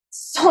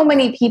so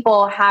many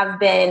people have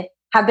been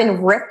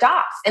ripped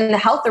off in the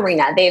health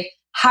arena. They've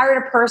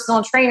hired a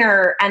personal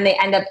trainer and they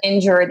end up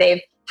injured.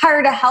 They've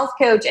hired a health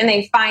coach and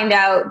they find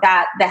out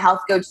that the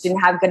health coach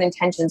didn't have good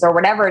intentions or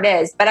whatever it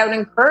is. But I would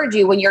encourage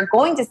you, when you're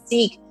going to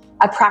seek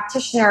a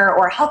practitioner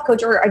or a health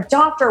coach or a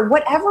doctor,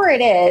 whatever it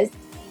is,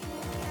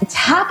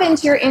 tap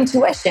into your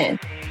intuition.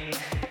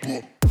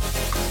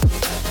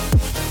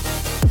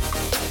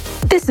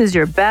 This is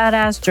your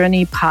Badass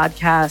Journey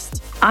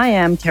podcast. I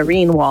am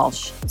Kareen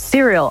Walsh,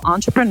 serial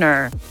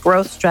entrepreneur,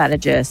 growth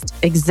strategist,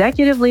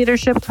 executive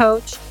leadership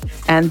coach,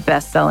 and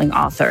best-selling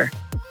author.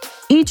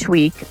 Each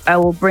week, I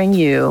will bring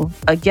you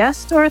a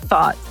guest or a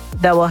thought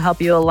that will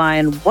help you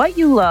align what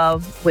you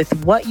love with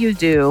what you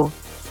do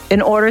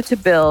in order to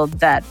build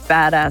that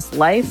badass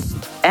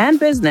life and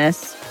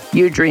business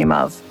you dream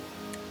of.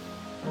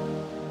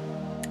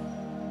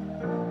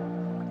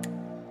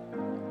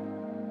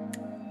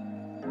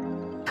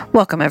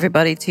 Welcome,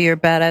 everybody, to your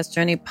Badass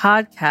Journey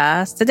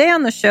podcast. Today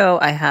on the show,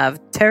 I have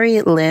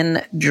Terry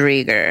Lynn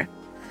Drieger.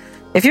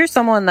 If you're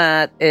someone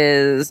that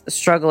is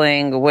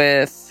struggling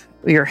with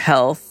your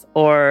health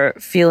or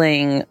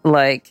feeling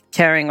like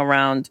carrying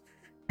around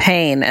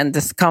pain and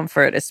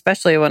discomfort,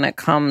 especially when it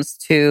comes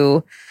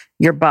to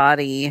your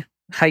body,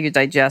 how you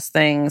digest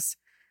things,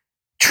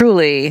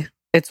 truly,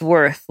 it's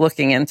worth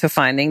looking into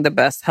finding the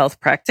best health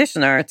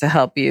practitioner to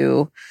help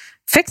you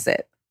fix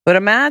it. But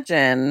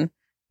imagine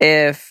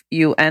if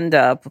you end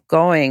up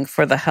going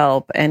for the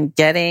help and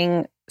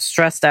getting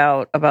stressed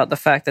out about the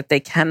fact that they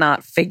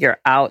cannot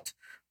figure out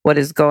what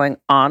is going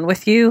on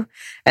with you.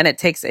 And it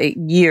takes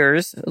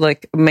years,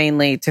 like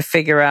mainly to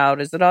figure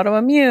out, is it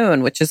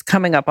autoimmune, which is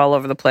coming up all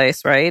over the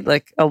place, right?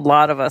 Like a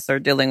lot of us are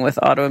dealing with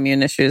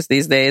autoimmune issues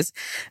these days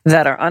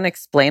that are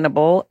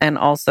unexplainable and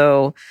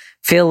also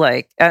feel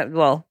like,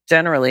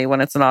 generally when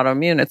it's an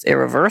autoimmune, it's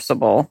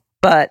irreversible.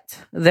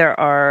 But there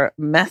are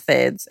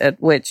methods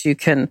at which you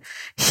can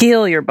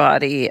heal your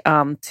body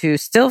to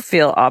still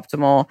feel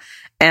optimal.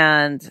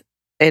 And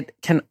it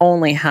can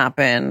only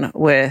happen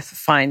with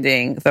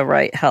finding the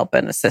right help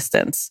and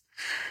assistance.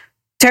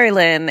 Terry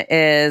Lynn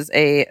is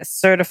a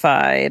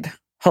certified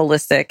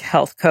holistic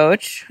health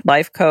coach,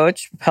 life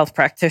coach, health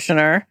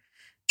practitioner.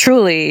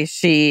 Truly,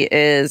 she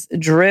is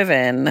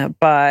driven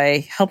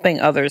by helping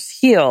others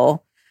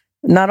heal,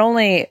 not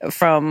only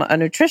from a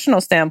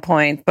nutritional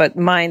standpoint, but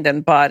mind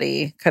and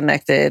body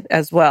connected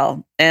as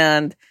well.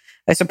 And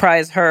I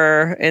surprised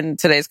her in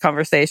today's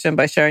conversation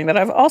by sharing that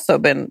I've also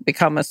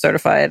become a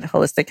certified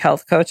holistic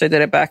health coach. I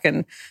did it back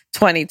in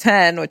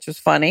 2010, which was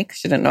funny because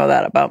she didn't know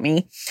that about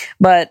me,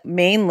 but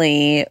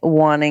mainly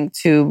wanting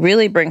to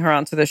really bring her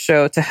onto the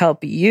show to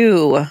help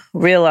you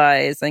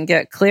realize and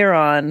get clear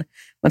on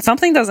when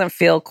something doesn't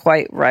feel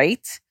quite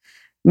right,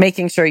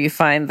 making sure you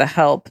find the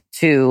help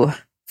to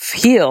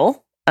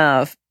heal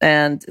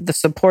and the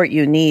support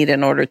you need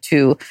in order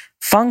to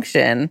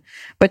function,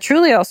 but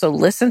truly also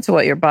listen to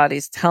what your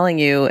body's telling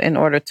you in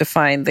order to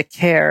find the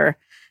care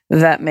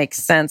that makes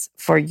sense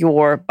for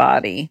your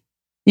body.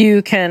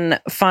 You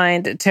can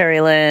find Terry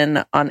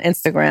Lynn on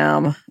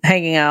Instagram,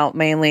 hanging out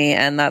mainly,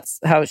 and that's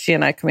how she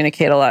and I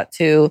communicate a lot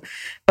too.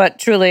 But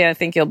truly, I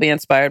think you'll be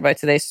inspired by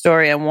today's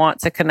story and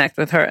want to connect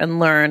with her and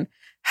learn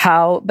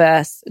how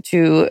best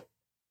to,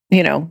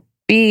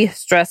 be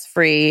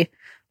stress-free,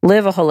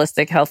 live a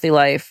holistic, healthy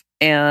life,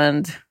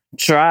 and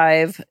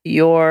drive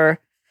your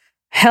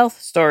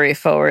health story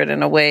forward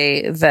in a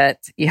way that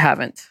you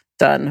haven't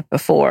done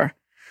before.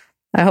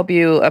 I hope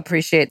you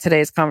appreciate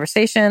today's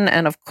conversation.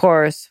 And of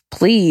course,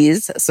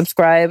 please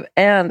subscribe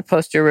and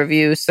post your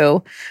review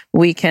so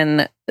we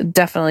can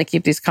definitely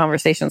keep these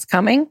conversations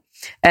coming.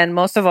 And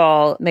most of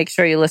all, make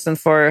sure you listen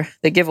for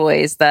the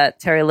giveaways that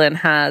Terry Lynn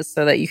has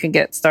so that you can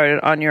get started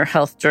on your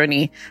health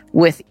journey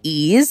with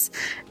ease,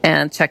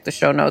 and check the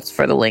show notes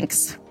for the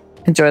links.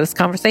 Enjoy this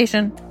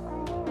conversation.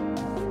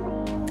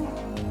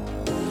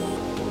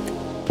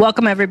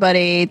 Welcome,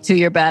 everybody, to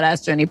your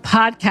Badass Journey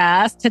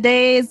podcast.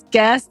 Today's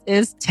guest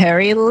is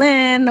Terry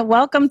Lynn.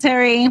 Welcome,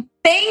 Terry.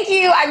 Thank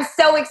you. I'm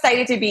so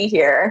excited to be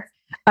here.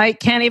 I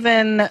can't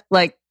even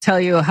tell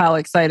you how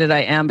excited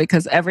I am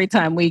because every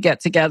time we get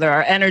together,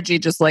 our energy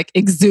just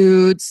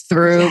exudes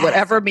through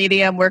whatever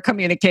medium we're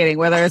communicating,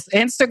 whether it's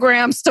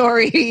Instagram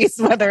stories,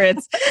 whether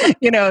it's,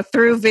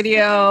 through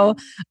video,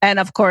 and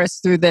of course,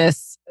 through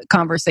this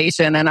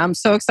conversation. And I'm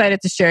so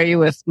excited to share you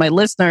with my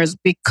listeners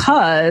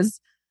because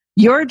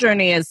your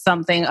journey is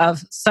something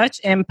of such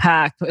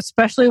impact,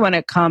 especially when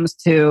it comes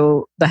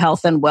to the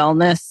health and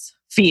wellness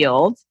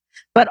field,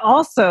 but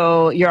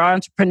also your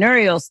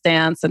entrepreneurial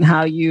stance and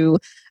how you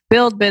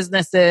build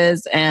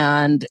businesses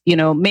and,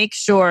 make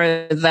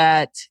sure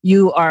that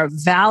you are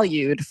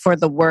valued for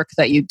the work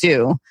that you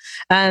do.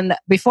 And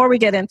before we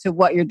get into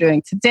what you're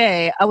doing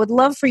today, I would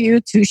love for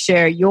you to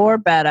share your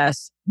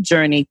badass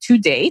journey to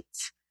date.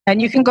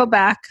 And you can go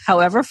back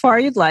however far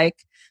you'd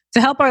like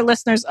to help our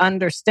listeners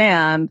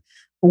understand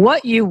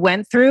what you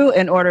went through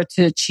in order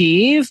to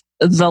achieve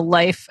the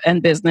life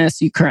and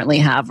business you currently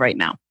have right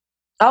now.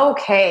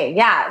 Okay,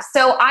 yeah.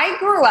 So I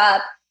grew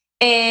up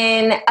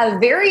in a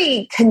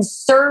very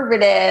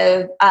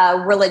conservative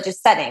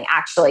religious setting,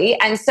 actually.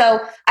 And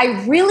so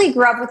I really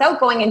grew up, without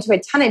going into a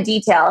ton of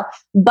detail,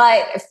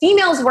 but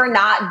females were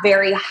not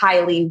very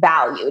highly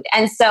valued.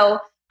 And so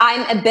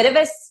I'm a bit of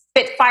a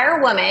Spitfire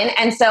woman.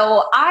 And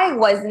so I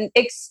wasn't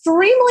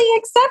extremely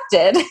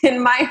accepted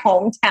in my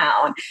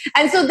hometown.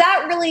 And so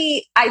that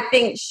really, I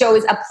think,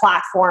 shows a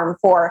platform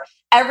for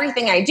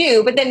everything I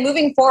do. But then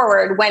moving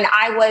forward, when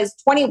I was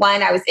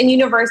 21, I was in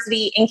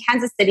university in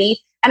Kansas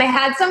City, and I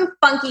had some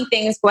funky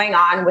things going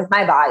on with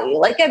my body,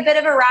 like a bit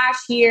of a rash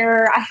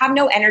here. I have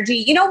no energy.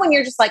 You know, when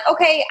you're just like,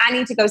 okay, I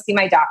need to go see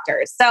my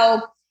doctor.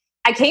 So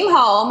I came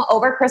home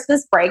over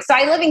Christmas break. So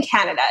I live in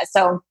Canada.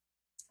 So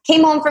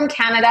came home from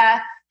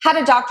Canada, had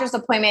a doctor's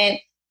appointment.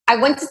 I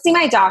went to see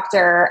my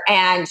doctor,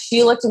 and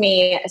she looked at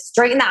me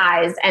straight in the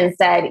eyes and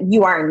said,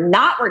 "You are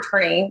not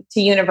returning to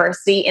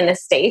university in the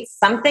States.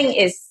 Something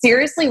is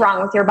seriously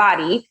wrong with your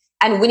body,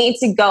 and we need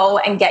to go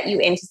and get you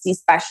in to see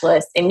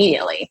specialists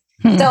immediately."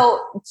 So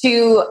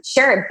to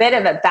share a bit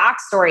of a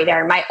backstory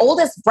there, my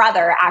oldest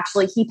brother,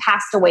 actually, he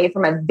passed away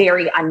from a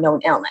very unknown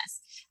illness.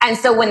 And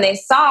so when they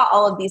saw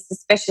all of these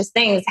suspicious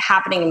things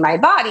happening in my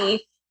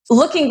body,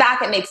 looking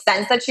back, it makes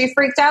sense that she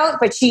freaked out,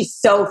 but she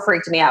so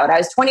freaked me out. I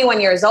was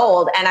 21 years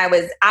old, and I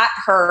was at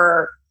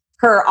her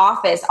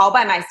office all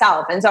by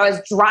myself. And so I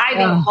was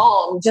driving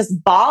home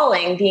just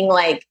bawling, being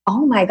like,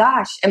 oh my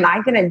gosh, am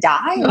I going to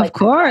die? Of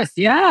course.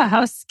 Yeah.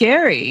 How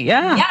scary.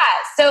 Yeah. Yeah.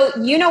 So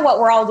you know what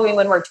we're all doing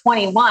when we're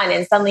 21,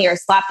 and suddenly you're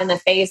slapped in the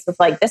face with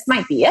like, this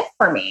might be it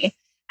for me.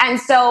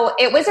 And so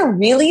it was a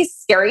really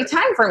scary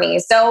time for me.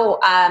 So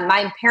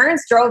my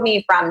parents drove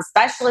me from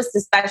specialist to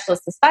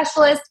specialist to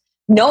specialist.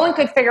 No one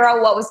could figure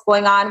out what was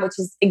going on, which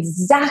is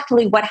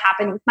exactly what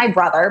happened with my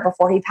brother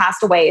before he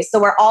passed away. So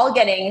we're all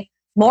getting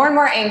more and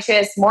more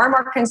anxious, more and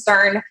more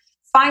concerned.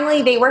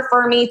 Finally, they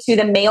refer me to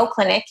the Mayo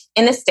Clinic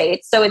in the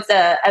States. So it's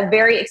a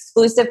very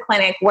exclusive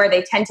clinic where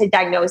they tend to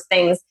diagnose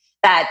things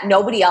that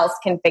nobody else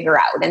can figure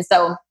out. And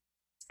so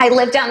I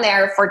lived down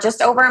there for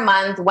just over a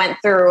month, went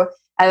through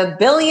a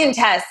billion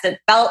tests. It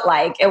felt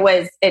like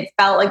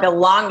the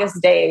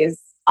longest days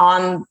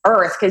on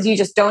earth, because you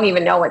just don't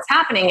even know what's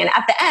happening. And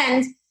at the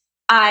end,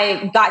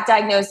 I got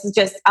diagnosed with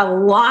just a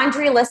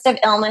laundry list of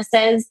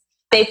illnesses.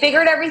 They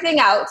figured everything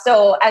out.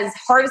 So as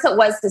hard as it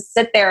was to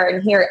sit there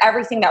and hear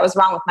everything that was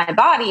wrong with my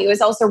body, it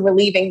was also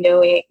relieving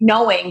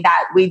knowing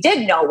that we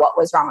did know what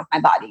was wrong with my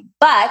body.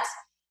 But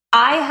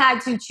I had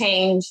to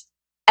change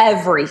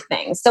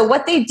everything. So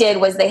what they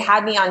did was they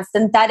had me on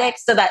synthetic,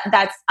 so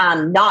that's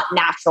not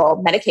natural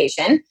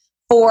medication,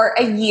 for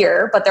a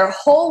year. But their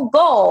whole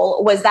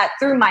goal was that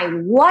through my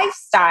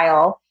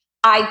lifestyle,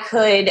 I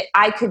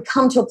could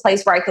come to a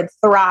place where I could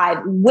thrive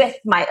with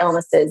my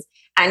illnesses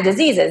and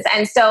diseases.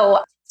 And so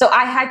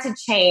I had to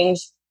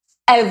change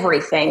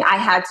everything. I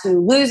had to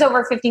lose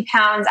over 50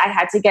 pounds. I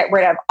had to get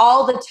rid of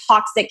all the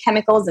toxic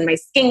chemicals in my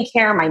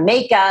skincare, my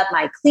makeup,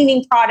 my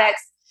cleaning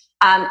products.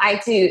 I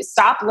had to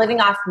stop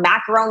living off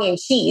macaroni and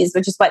cheese,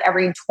 which is what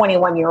every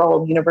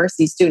 21-year-old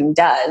university student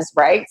does,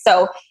 right?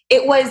 So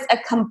it was a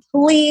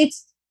complete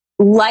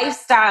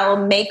lifestyle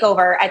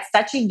makeover at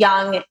such a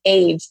young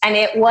age. And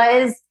it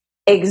was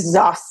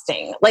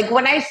exhausting. Like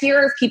when I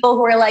hear of people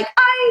who are like,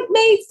 I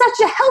made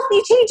such a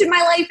healthy change in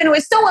my life and it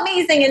was so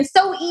amazing and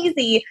so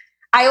easy,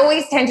 I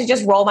always tend to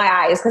just roll my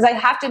eyes, because I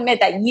have to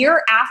admit that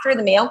year after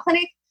the Mayo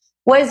Clinic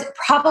was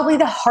probably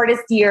the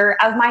hardest year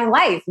of my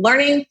life.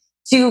 Learning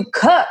to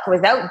cook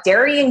without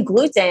dairy and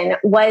gluten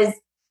was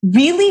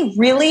really,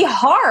 really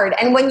hard.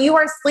 And when you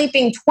are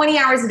sleeping 20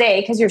 hours a day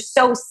because you're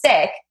so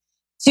sick,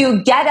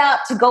 to get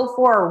up to go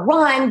for a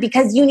run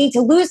because you need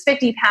to lose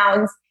 50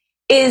 pounds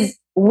is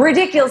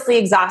ridiculously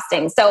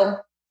exhausting. So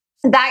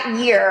that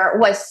year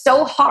was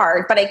so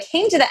hard, but I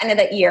came to the end of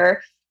that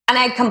year and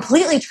I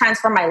completely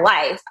transformed my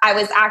life. I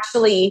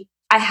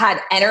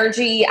had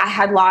energy. I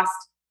had lost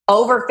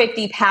over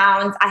 50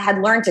 pounds. I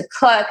had learned to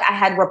cook. I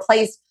had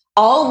replaced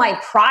all my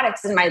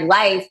products in my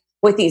life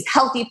with these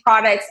healthy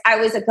products. I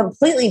was a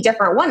completely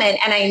different woman.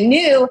 And I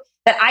knew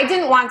that I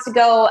didn't want to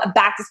go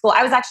back to school.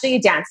 I was actually a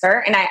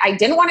dancer, and I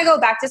didn't want to go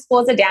back to school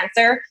as a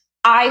dancer.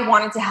 I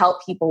wanted to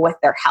help people with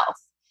their health.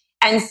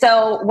 And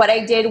so what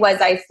I did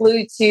was I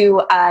flew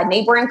to a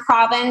neighboring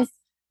province.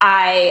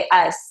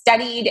 I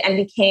studied and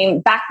became,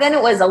 back then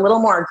it was a little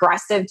more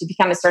aggressive to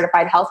become a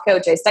certified health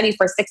coach. I studied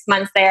for 6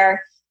 months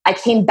there. I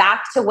came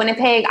back to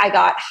Winnipeg. I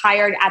got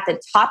hired at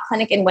the top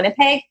clinic in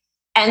Winnipeg.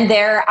 And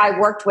there I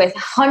worked with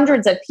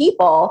hundreds of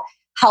people,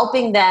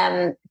 helping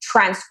them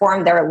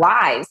transform their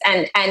lives.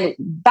 And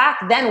back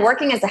then,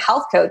 working as a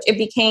health coach, it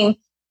became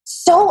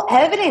so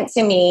evident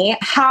to me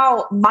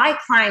how my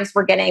clients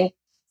were getting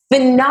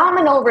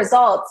phenomenal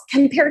results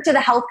compared to the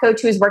health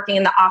coach who was working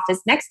in the office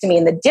next to me.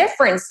 And the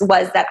difference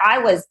was that I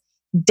was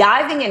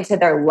diving into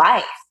their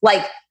life.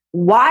 Like,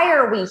 why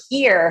are we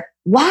here?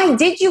 Why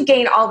did you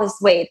gain all this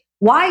weight?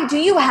 Why do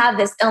you have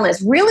this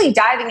illness? Really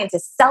diving into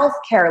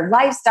self-care,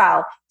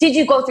 lifestyle. Did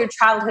you go through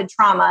childhood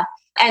trauma?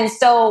 And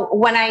so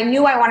when I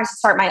knew I wanted to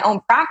start my own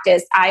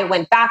practice, I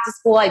went back to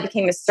school. I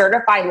became a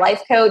certified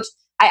life coach.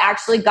 I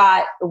actually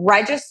got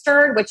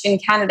registered, which in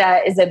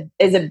Canada is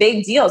a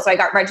big deal. So I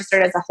got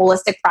registered as a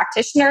holistic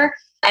practitioner,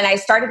 and I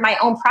started my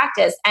own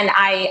practice. And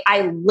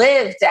I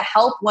live to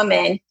help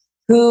women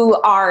who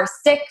are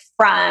sick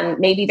from,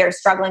 maybe they're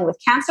struggling with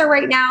cancer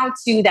right now,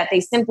 to that they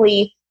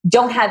simply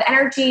don't have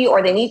energy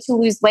or they need to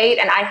lose weight.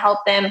 And I help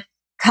them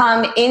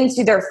come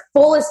into their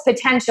fullest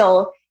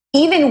potential,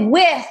 even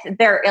with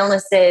their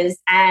illnesses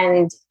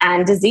and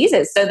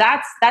diseases. So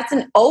that's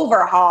an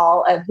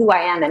overhaul of who I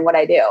am and what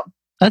I do.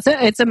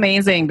 It's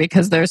amazing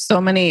because there's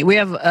so many, we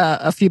have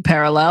a few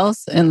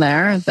parallels in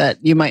there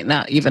that you might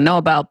not even know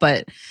about.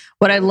 But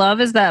what I love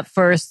is that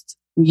first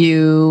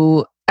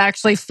you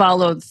actually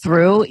followed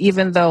through,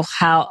 even though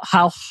how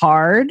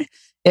hard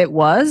it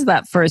was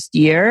that first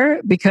year,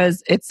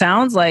 because it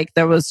sounds like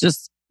there was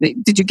just,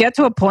 did you get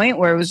to a point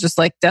where it was just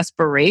like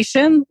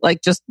desperation,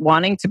 like just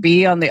wanting to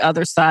be on the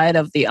other side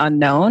of the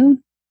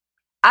unknown?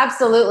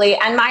 Absolutely.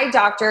 And my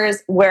doctors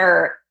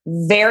were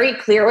very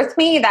clear with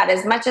me that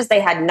as much as they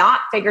had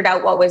not figured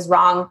out what was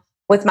wrong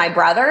with my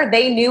brother,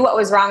 they knew what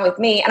was wrong with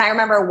me. And I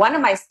remember one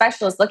of my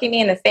specialists looking me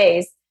in the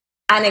face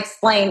and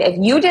explained, if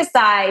you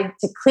decide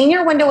to clean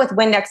your window with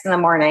Windex in the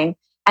morning,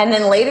 and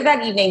then later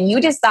that evening, you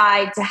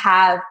decide to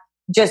have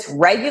just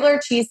regular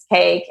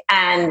cheesecake,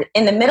 and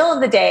in the middle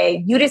of the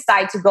day, you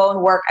decide to go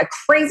and work a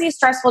crazy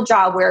stressful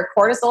job where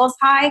cortisol is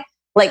high,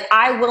 like,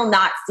 I will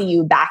not see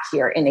you back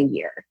here in a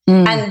year.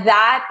 And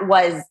that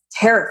was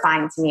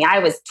terrifying to me. I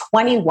was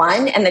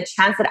 21, and the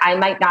chance that I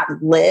might not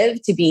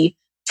live to be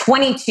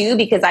 22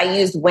 because I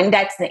used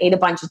Windex and ate a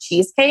bunch of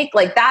cheesecake,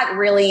 like that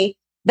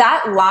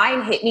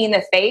line hit me in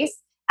the face.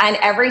 And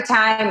every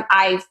time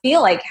I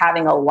feel like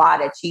having a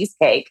lot of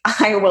cheesecake,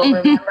 I will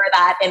remember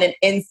that in an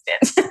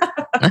instant.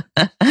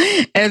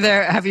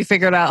 Have you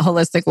figured out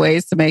holistic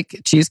ways to make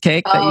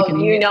cheesecake that you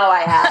can eat? You know I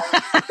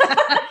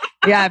have.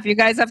 Yeah, if you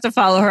guys have to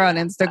follow her on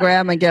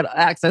Instagram and get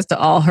access to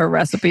all her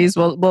recipes,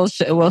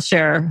 we'll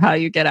share how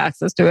you get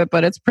access to it.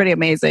 But it's pretty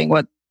amazing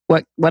what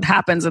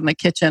happens in the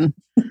kitchen,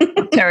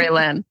 Terry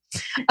Lynn.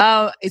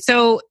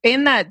 So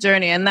in that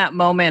journey, in that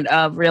moment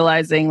of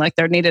realizing like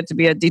there needed to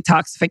be a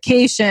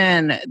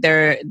detoxification,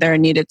 there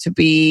needed to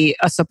be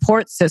a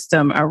support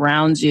system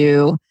around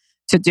you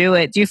to do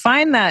it. Do you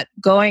find that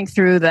going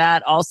through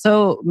that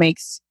also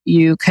makes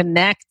you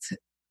connect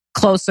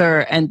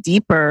closer and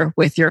deeper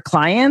with your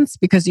clients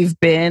because you've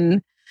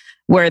been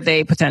where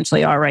they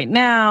potentially are right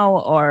now?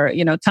 Or,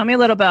 tell me a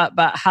little bit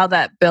about how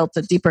that built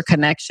a deeper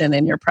connection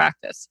in your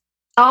practice.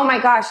 Oh my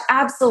gosh,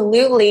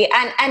 absolutely.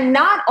 And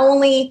not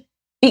only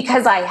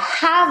because I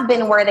have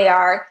been where they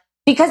are,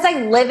 because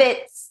I live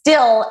it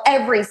still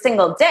every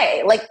single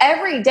day. Like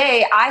every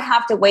day I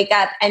have to wake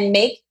up and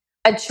make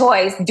a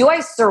choice. Do I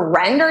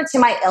surrender to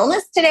my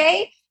illness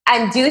today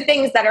and do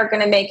things that are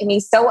going to make me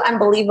so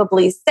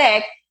unbelievably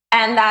sick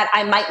and that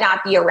I might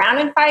not be around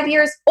in 5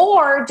 years?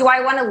 Or do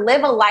I want to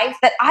live a life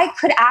that I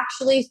could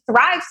actually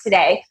thrive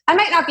today? I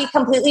might not be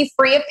completely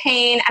free of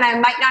pain and I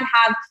might not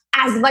have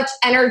as much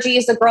energy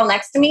as the girl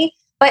next to me,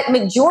 but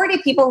majority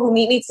of people who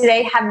meet me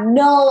today have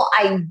no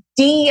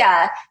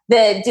idea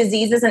the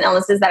diseases and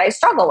illnesses that I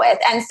struggle with.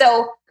 And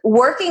so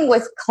working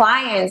with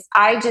clients,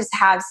 I just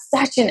have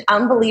such an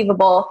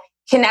unbelievable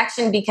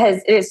connection because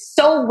it is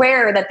so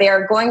rare that they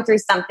are going through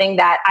something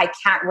that I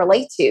can't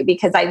relate to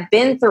because I've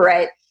been through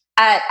it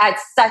at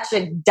such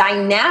a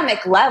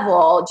dynamic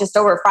level just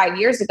over 5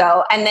 years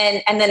ago. And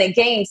then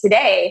again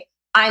today,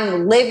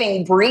 I'm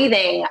living,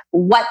 breathing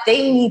what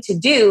they need to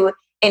do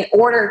in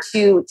order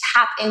to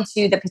tap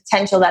into the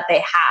potential that they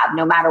have,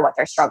 no matter what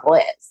their struggle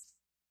is.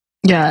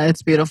 Yeah,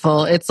 it's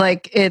beautiful. It's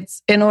like,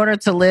 it's in order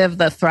to live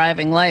the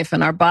thriving life,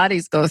 and our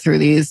bodies go through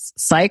these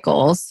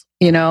cycles,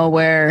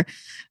 where,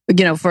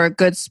 for a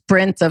good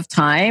sprint of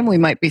time, we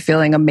might be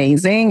feeling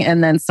amazing.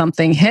 And then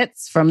something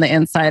hits from the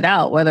inside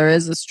out, whether it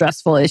is a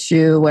stressful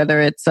issue,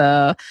 whether it's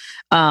a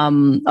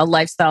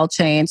lifestyle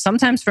change.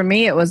 Sometimes for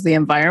me, it was the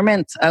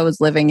environment I was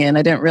living in.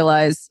 I didn't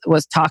realize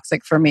was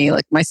toxic for me.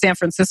 Like my San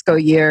Francisco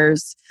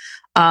years,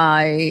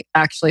 I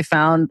actually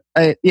found,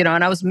 and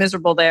I was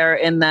miserable there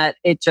in that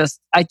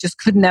I just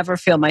could never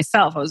feel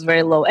myself. I was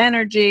very low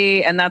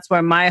energy. And that's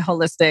where my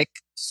holistic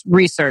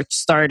research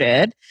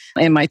started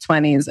in my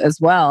 20s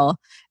as well.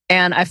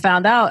 And I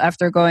found out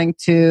after going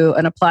to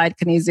an applied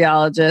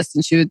kinesiologist,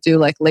 and she would do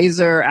like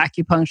laser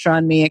acupuncture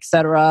on me,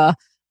 etc.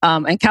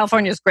 And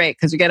California is great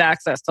because you get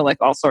access to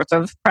like all sorts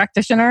of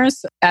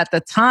practitioners. At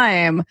the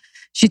time,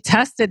 she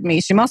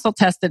muscle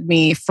tested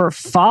me for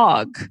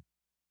fog.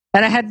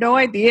 And I had no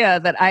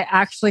idea that I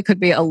actually could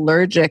be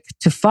allergic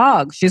to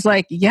fog. She's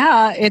like,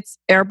 yeah, it's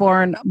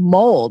airborne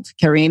mold,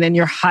 Karine, and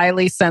you're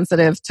highly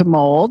sensitive to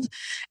mold.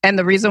 And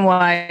the reason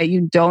why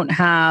you don't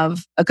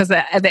have, because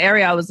the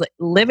area I was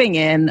living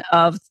in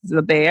of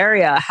the Bay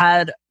Area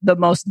had the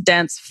most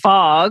dense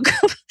fog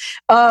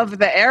of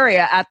the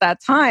area at that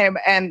time.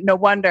 And no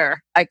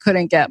wonder I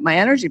couldn't get my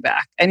energy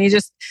back. And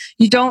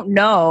you don't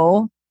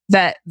know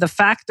that the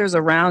factors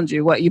around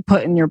you, what you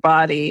put in your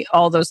body,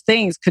 all those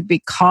things could be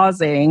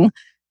causing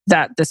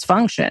that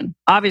dysfunction.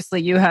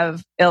 Obviously, you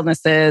have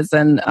illnesses,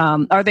 and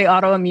are they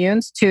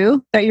autoimmunes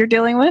too that you're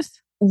dealing with?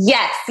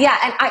 Yes. Yeah.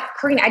 And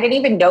Corinne, I didn't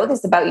even know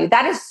this about you.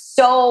 That is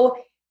so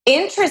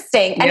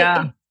interesting. And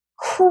it's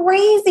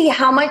crazy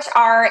how much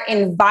our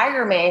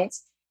environment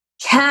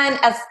can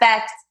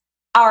affect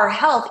our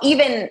health.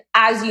 Even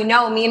as you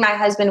know, me and my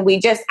husband, we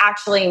just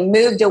actually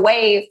moved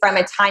away from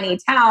a tiny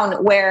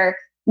town where,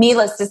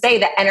 needless to say,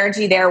 the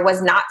energy there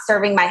was not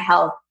serving my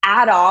health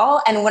at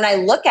all. And when I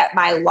look at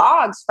my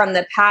logs from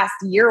the past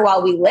year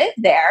while we lived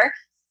there,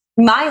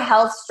 my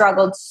health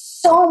struggled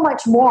so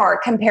much more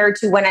compared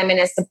to when I'm in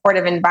a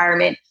supportive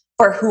environment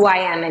for who I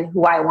am and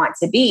who I want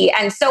to be.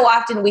 And so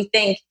often we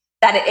think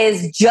that it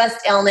is just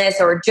illness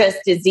or just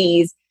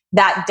disease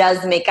that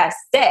does make us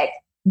sick.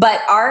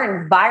 But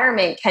our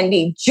environment can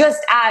be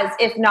just as,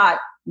 if not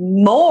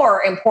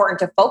more important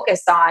to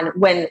focus on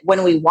when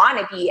we want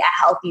to be a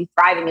healthy,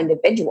 thriving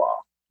individual.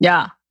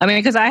 Yeah. I mean,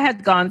 because I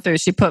had gone through,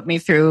 she put me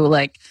through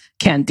like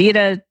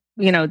Candida,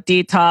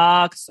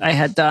 detox. I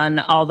had done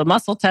all the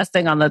muscle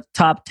testing on the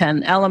top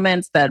 10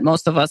 elements that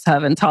most of us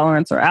have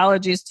intolerance or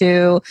allergies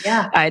to.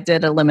 Yeah. I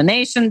did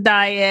elimination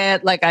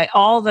diet,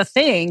 all the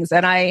things.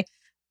 And I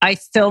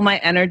still, my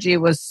energy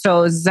was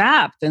so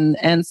zapped.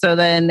 And so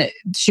then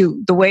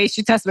the way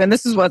she tested me, and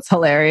this is what's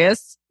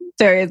hilarious,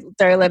 Terry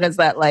Lynn, is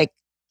that like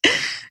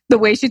the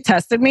way she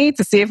tested me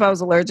to see if I was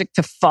allergic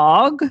to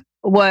fog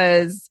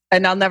was,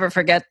 and I'll never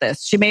forget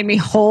this, she made me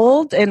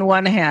hold in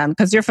one hand,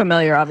 because you're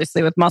familiar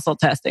obviously with muscle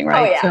testing,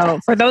 right? Oh, yeah. So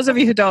for those of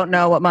you who don't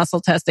know what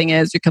muscle testing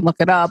is, you can look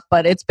it up,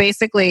 but it's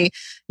basically,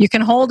 you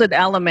can hold an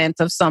element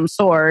of some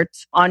sort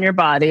on your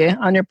body,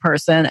 on your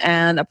person,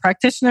 and a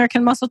practitioner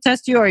can muscle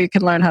test you, or you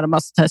can learn how to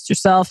muscle test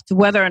yourself to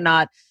whether or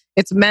not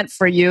it's meant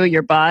for you,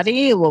 your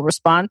body will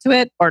respond to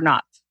it or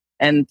not.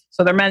 And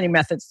so there are many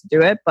methods to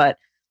do it, but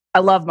I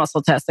love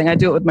muscle testing. I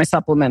do it with my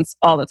supplements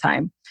all the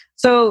time.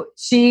 So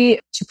she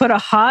put a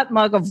hot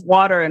mug of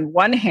water in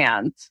one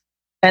hand,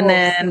 and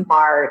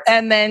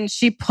then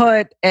she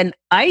put an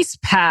ice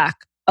pack.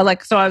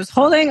 So I was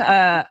holding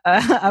a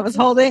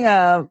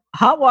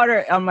hot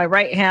water on my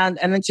right hand,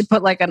 and then she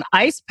put like an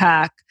ice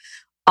pack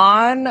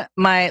on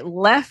my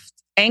left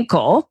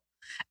ankle.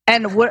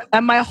 And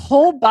my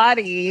whole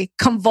body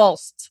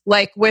convulsed,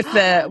 like with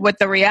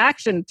the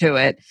reaction to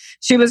it.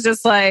 She was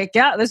just like,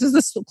 "Yeah, this is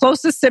the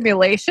closest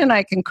simulation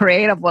I can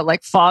create of what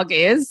like fog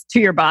is to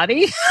your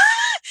body."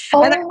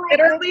 And I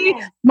literally,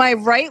 my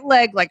right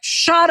leg like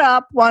shot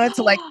up, wanted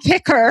to like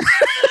kick her,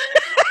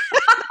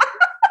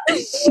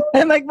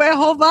 and like my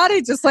whole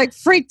body just like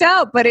freaked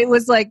out. But it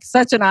was like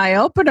such an eye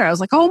opener. I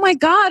was like, "Oh my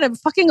God, I'm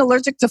fucking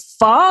allergic to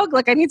fog!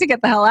 Like I need to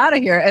get the hell out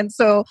of here." And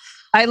so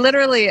I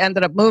literally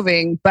ended up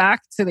moving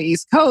back to the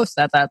East Coast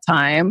at that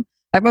time.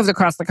 I've moved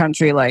across the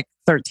country like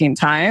 13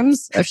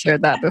 times. I've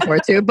shared that before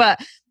too, but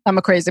I'm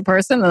a crazy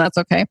person and that's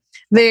okay.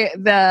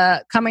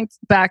 The coming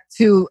back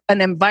to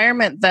an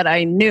environment that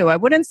I knew, I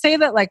wouldn't say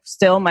that like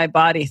still my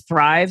body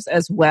thrives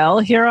as well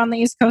here on the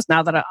East Coast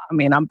now that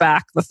I'm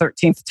back the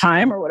 13th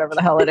time or whatever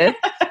the hell it is.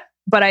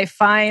 But I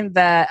find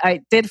that I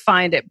did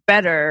find it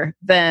better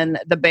than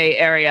the Bay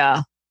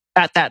Area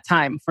at that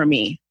time for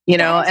me.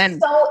 And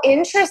so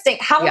interesting.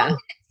 How long did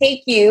it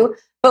take you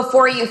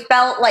before you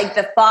felt like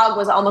the fog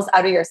was almost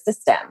out of your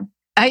system?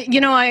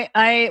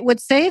 I would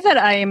say that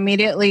I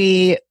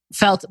immediately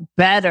felt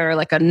better,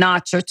 like a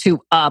notch or two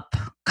up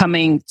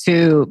coming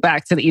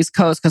back to the East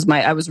Coast, because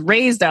I was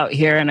raised out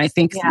here, and I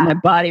think my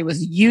body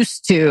was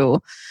used to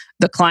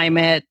the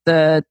climate,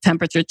 the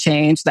temperature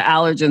change, the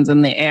allergens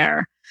in the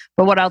air.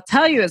 But what I'll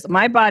tell you is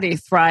my body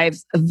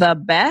thrives the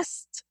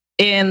best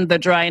in the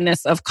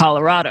dryness of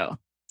Colorado.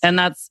 And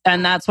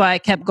that's why I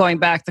kept going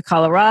back to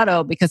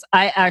Colorado, because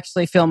I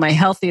actually feel my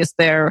healthiest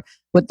there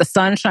with the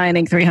sun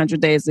shining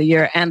 300 days a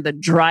year and the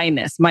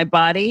dryness. My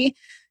body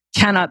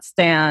cannot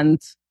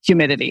stand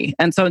humidity.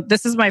 And so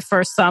this is my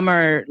first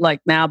summer, like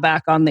now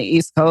back on the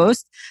East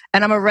Coast,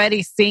 and I'm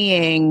already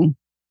seeing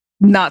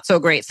not so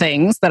great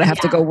things that I have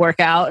to go work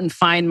out and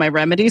find my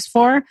remedies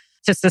for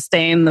to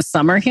sustain the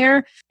summer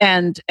here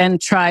and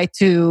try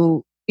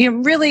to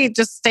really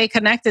just stay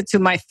connected to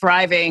my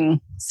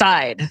thriving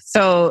side.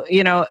 So,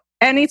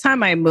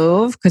 anytime I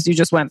move, because you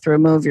just went through a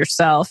move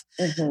yourself,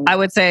 I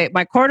would say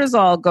my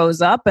cortisol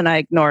goes up and I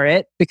ignore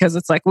it because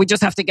it's like, we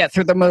just have to get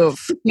through the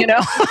move, Oh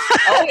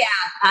yeah,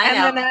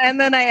 I know. And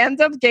then I end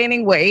up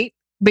gaining weight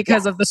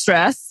because of the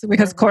stress,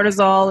 because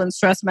cortisol and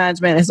stress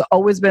management has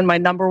always been my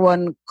number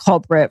one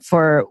culprit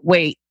for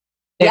weight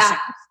issues.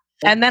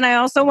 And then I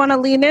also want to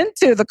lean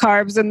into the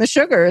carbs and the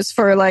sugars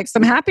for like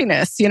some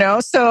happiness,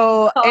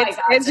 So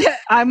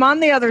I'm on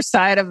the other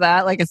side of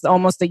that. Like it's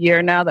almost a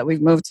year now that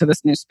we've moved to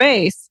this new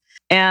space,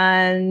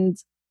 and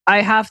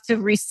I have to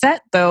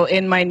reset though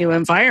in my new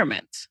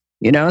environment,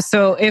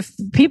 So if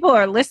people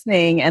are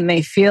listening and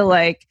they feel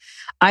like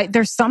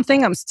there's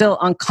something I'm still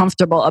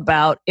uncomfortable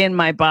about in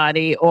my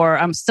body, or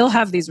I'm still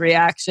have these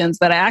reactions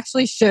that I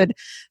actually should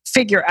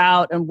figure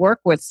out and work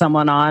with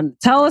someone on,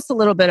 tell us a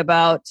little bit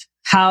about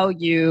how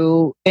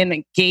you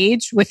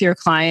engage with your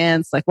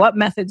clients? Like, what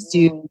methods do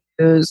you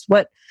use?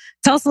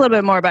 Tell us a little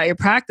bit more about your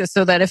practice,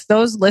 so that if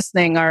those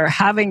listening are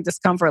having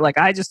discomfort, like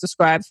I just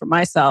described for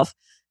myself,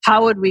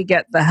 how would we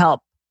get the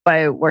help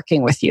by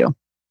working with you?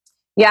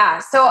 Yeah.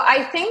 So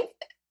I think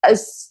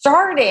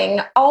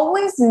starting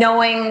always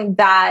knowing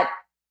that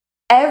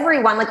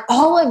everyone, like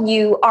all of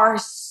you, are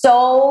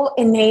so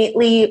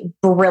innately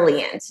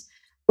brilliant.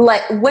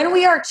 Like when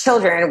we are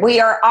children, we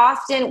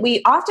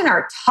often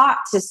are taught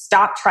to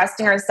stop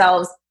trusting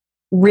ourselves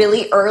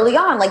really early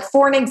on. Like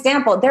for an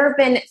example, there have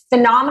been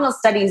phenomenal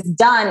studies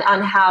done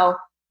on how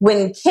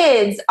when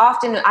kids,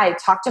 often I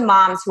talk to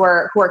moms who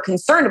are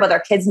concerned about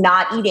their kids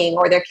not eating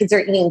or their kids are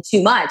eating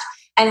too much,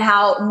 and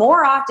how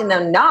more often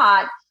than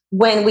not,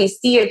 when we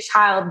see a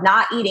child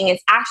not eating,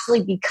 it's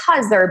actually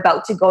because they're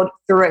about to go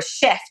through a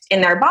shift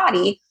in their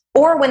body.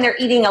 Or when they're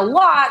eating a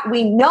lot,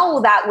 we know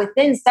that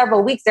within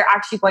several weeks, they're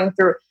actually going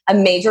through a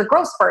major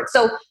growth spurt.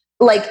 So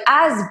like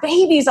as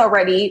babies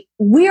already,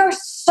 we are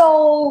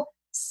so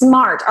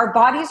smart. Our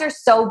bodies are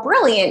so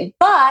brilliant,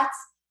 but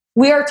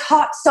we are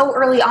taught so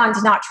early on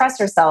to not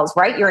trust ourselves,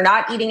 right? You're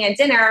not eating at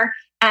dinner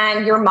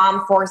and your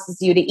mom forces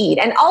you to eat.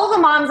 And all the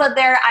moms out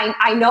there,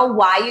 I know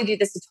why you do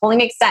this. It totally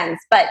makes sense.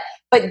 But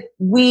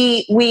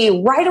we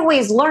right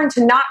away learn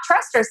to not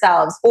trust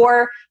ourselves.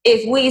 Or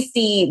if we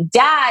see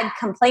dad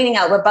complaining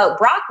about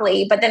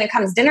broccoli, but then it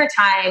comes dinner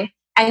time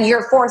and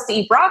you're forced to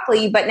eat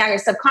broccoli, but now your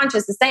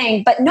subconscious is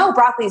saying, but no,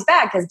 broccoli is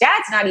bad because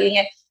dad's not eating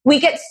it.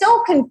 We get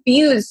so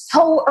confused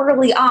so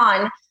early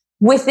on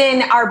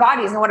within our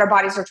bodies and what our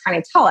bodies are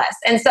trying to tell us.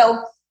 And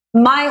so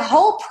my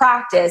whole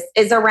practice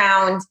is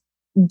around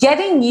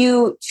getting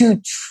you to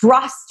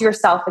trust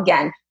yourself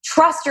again,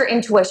 trust your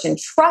intuition,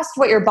 trust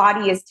what your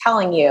body is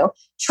telling you.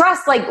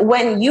 Trust, like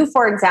when you,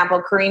 for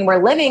example, Corinne,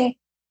 were living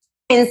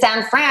in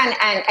San Fran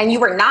and you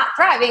were not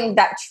thriving,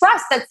 that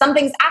trust that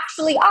something's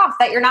actually off,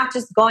 that you're not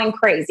just going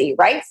crazy,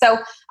 right? So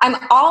I'm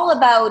all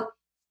about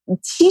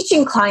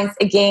teaching clients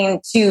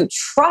again to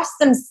trust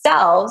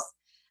themselves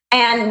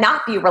and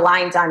not be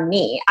reliant on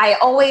me. I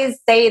always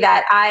say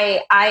that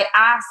I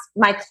ask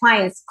my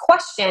clients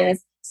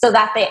questions so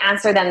that they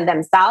answer them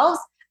themselves.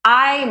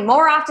 I,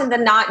 more often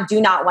than not, do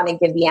not want to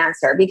give the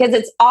answer because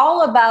it's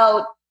all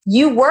about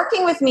you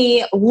working with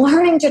me,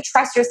 learning to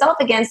trust yourself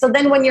again. So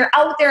then when you're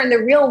out there in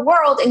the real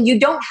world and you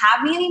don't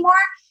have me anymore,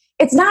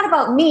 it's not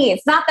about me.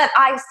 It's not that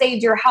I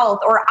saved your health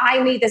or I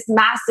made this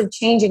massive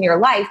change in your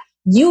life.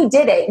 You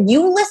did it.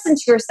 You listen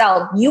to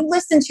yourself. You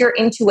listen to your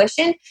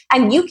intuition,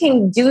 and you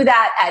can do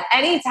that at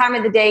any time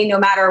of the day, no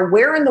matter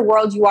where in the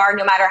world you are,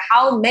 no matter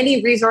how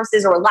many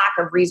resources or lack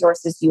of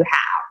resources you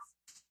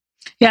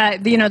have. Yeah,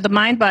 the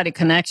mind-body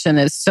connection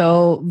is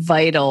so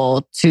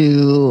vital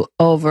to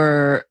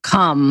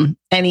overcome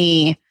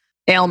any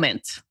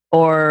ailment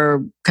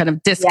or kind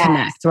of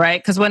disconnect,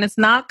 right? Because when it's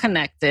not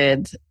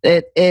connected,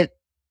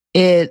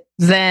 it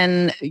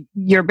then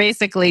you're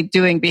basically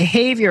doing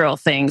behavioral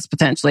things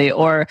potentially,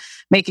 or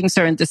making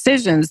certain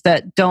decisions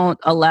that don't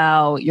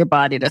allow your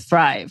body to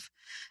thrive.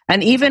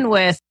 And even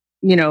with,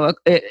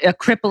 a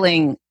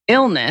crippling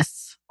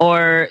illness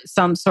or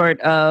some sort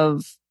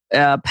of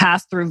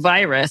pass-through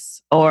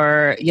virus,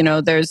 or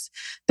there's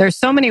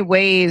so many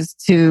ways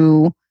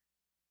to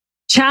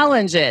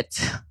challenge it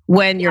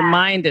when your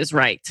mind is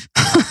right.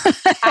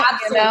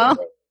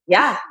 Absolutely.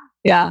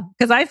 Yeah,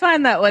 because I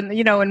find that when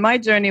in my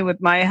journey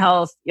with my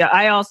health,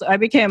 I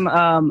became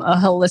a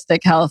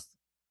holistic health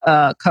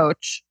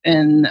coach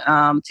in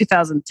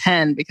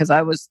 2010 because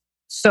I was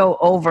so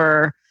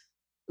over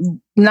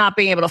not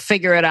being able to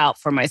figure it out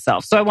for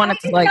myself. So I wanted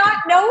to not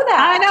know that.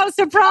 I know,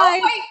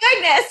 surprise! Oh my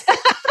goodness,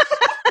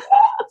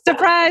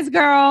 surprise,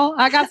 girl!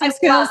 I got some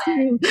skills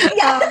too.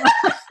 Yeah.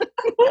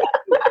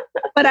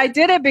 But I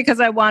did it because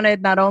I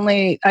wanted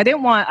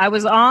I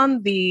was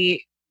on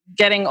the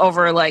getting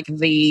over like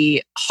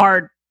the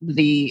hard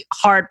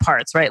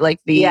parts, right? Like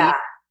the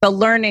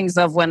learnings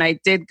of when I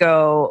did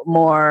go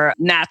more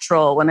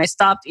natural, when I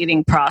stopped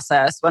eating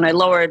processed, when I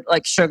lowered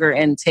like sugar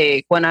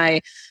intake, when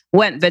I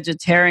went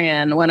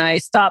vegetarian, when I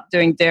stopped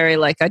doing dairy,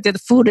 like I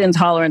did food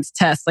intolerance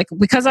tests, like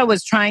because I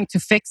was trying to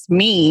fix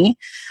me,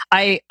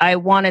 I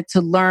wanted to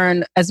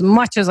learn as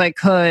much as I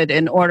could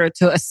in order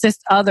to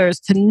assist others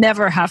to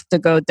never have to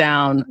go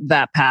down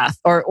that path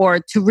or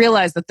to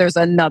realize that there's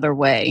another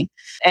way.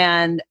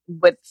 And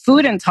with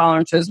food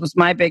intolerances was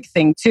my big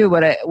thing too.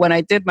 When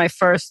I did my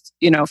first,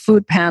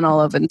 food panel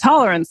of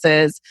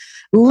intolerances,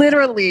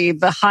 literally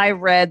the high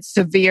red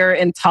severe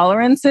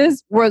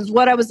intolerances was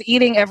what I was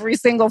eating every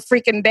single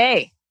freaking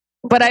day.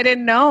 But I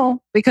didn't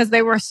know because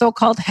they were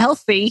so-called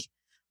healthy,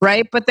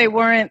 right? But they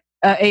weren't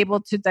able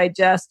to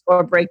digest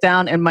or break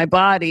down in my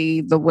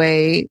body the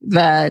way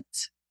that,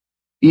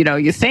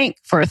 you think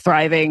for a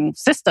thriving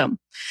system.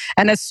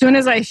 And as soon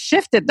as I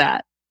shifted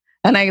that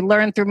and I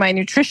learned through my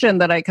nutrition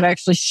that I could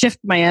actually shift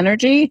my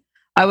energy,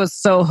 I was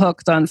so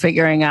hooked on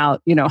figuring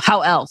out,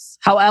 how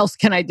else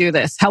can I do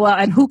this?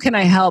 And who can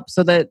I help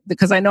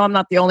because I know I'm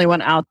not the only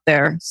one out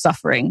there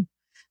suffering.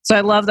 So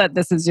I love that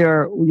this is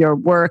your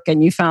work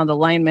and you found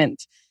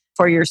alignment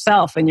for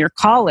yourself and your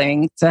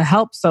calling to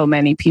help so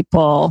many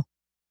people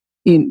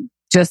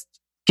just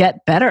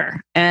get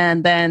better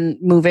and then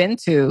move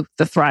into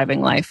the thriving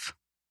life.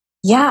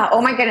 Yeah.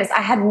 Oh my goodness. I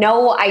had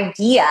no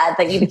idea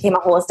that you became a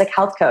holistic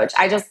health coach.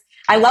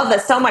 I love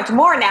this so much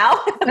more now.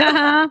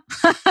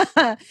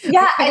 Uh-huh.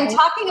 Yeah. And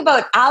talking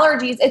about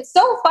allergies, it's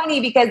so funny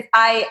because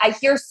I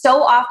hear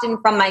so often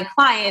from my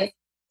clients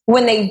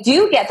when they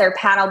do get their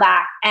panel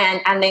back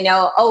and they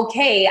know,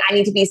 okay, I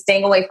need to be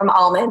staying away from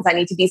almonds. I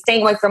need to be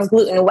staying away from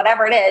gluten,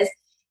 whatever it is.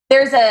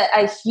 There's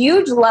a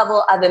huge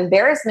level of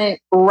embarrassment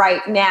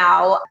right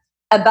now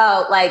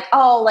about like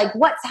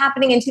what's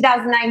happening in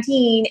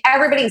 2019.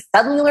 Everybody's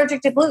suddenly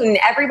allergic to gluten.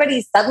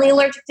 Everybody's suddenly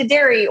allergic to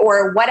dairy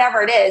or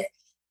whatever it is.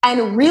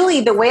 And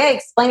really the way I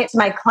explain it to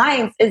my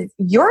clients is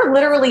you're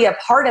literally a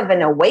part of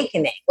an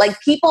awakening. Like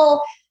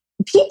people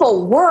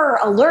were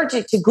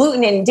allergic to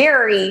gluten and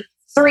dairy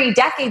 3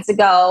 decades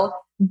ago,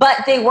 but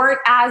they weren't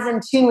as in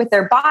tune with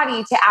their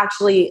body to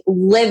actually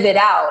live it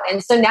out.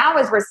 And so now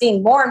as we're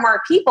seeing more and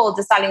more people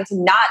deciding to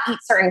not eat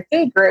certain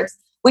food groups,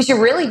 we should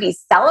really be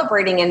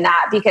celebrating in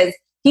that because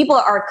people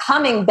are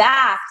coming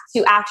back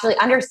to actually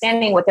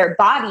understanding what their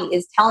body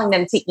is telling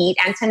them to eat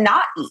and to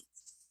not eat.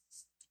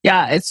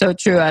 Yeah, it's so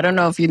true. I don't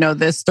know if you know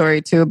this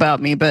story too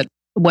about me, but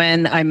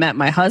when I met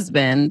my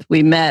husband,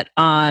 we met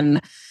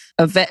on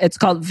it's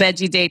called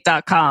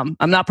veggiedate.com.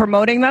 I'm not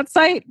promoting that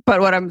site,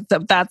 but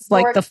that's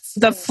like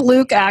the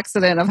fluke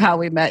accident of how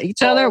we met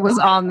each other was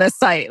on this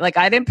site. Like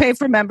I didn't pay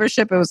for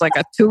membership. It was like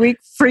a 2-week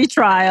free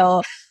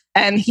trial.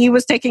 And he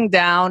was taking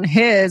down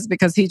his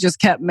because he just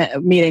kept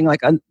meeting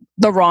like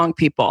the wrong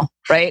people,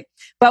 right?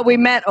 But we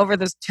met over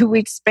this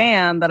 2-week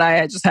span that I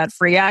had just had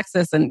free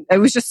access, and it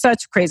was just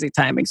such crazy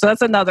timing. So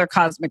that's another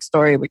cosmic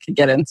story we could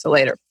get into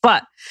later.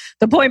 But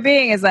the point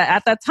being is that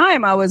at that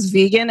time I was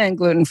vegan and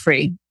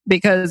gluten-free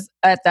because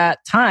at that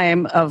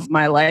time of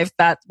my life,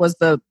 that was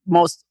the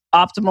most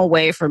optimal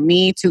way for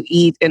me to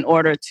eat in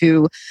order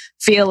to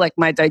feel like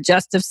my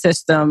digestive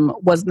system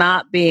was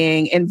not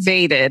being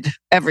invaded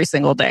every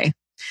single day.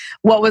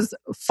 What was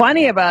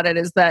funny about it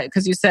is that,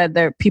 because you said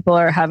there people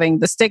are having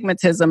the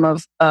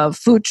stigmatism of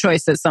food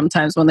choices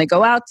sometimes when they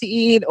go out to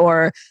eat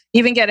or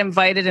even get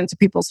invited into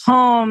people's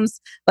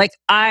homes. Like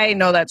I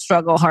know that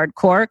struggle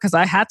hardcore because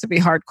I had to be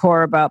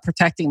hardcore about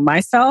protecting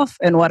myself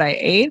and what I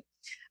ate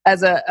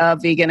as a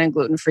vegan and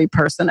gluten-free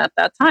person at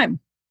that time.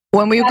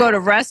 When we go to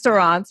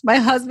restaurants, my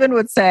husband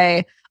would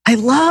say, I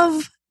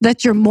love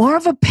that you're more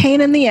of a pain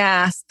in the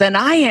ass than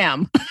I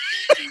am.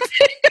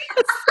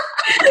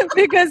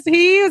 Because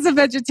he is a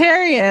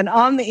vegetarian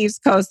on the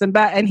East Coast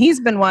and he's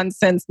been one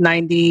since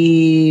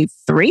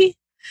 93.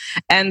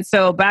 And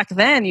so back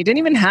then you didn't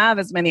even have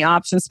as many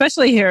options,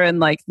 especially here in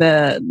like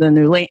the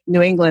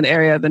New England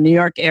area, the New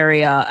York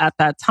area at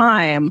that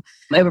time.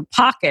 There were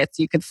pockets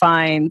you could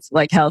find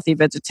like healthy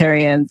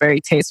vegetarian,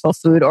 very tasteful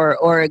food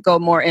or go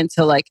more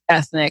into like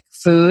ethnic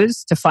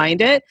foods to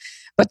find it.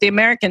 But the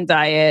American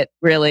diet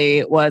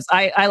really was,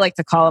 I like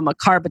to call him a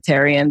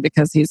carbitarian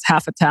because he's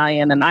half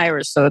Italian and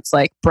Irish. So it's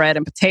like bread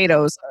and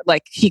potatoes,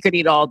 like he could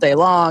eat all day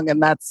long.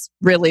 And that's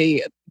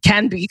really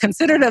can be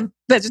considered a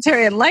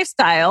vegetarian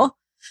lifestyle,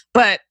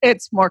 but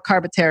it's more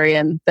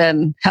carbitarian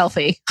than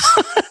healthy.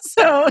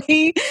 So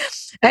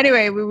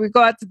anyway, we would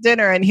go out to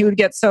dinner and he would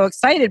get so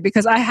excited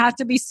because I had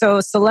to be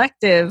so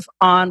selective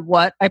on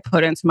what I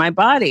put into my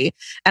body.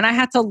 And I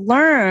had to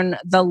learn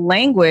the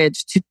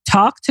language to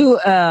talk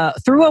to,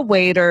 through a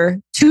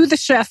waiter to the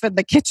chef in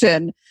the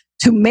kitchen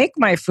to make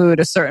my food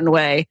a certain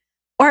way,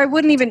 or I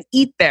wouldn't even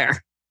eat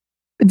there.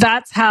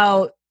 That's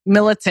how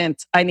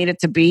militant I needed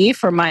to be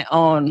for my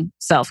own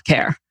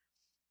self-care.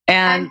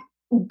 And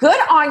good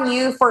on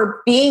you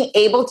for being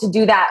able to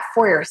do that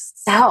for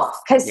yourself.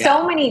 Because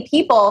so many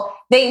people,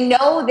 they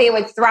know they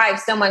would thrive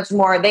so much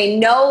more. They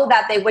know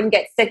that they wouldn't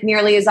get sick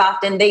nearly as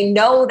often. They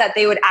know that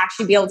they would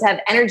actually be able to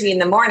have energy in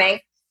the morning,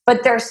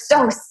 but they're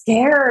so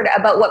scared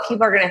about what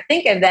people are going to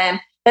think of them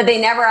that they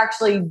never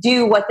actually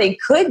do what they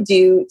could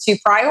do to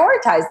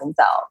prioritize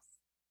themselves.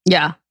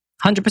 Yeah,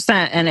 100%.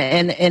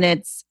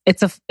 And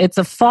it's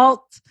a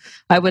fault,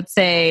 I would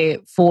say,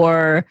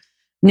 for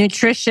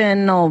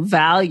nutritional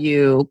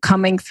value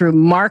coming through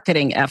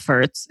marketing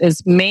efforts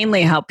is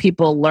mainly how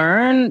people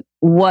learn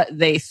what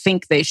they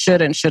think they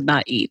should and should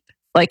not eat.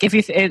 Like if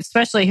you,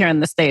 especially here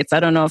in the States, I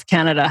don't know if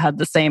Canada had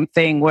the same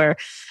thing where,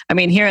 I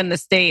mean, here in the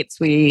States,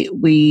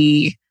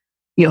 we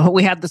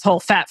had this whole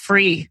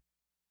fat-free,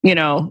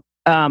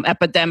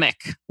 epidemic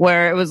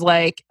where it was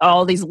like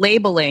all these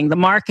labeling, the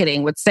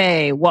marketing would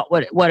say what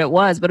it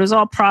was, but it was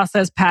all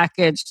processed,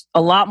 packaged,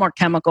 a lot more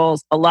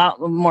chemicals, a lot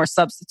more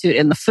substitute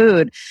in the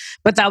food.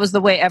 But that was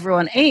the way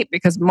everyone ate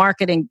because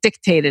marketing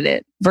dictated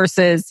it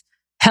versus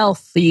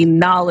healthy,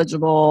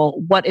 knowledgeable,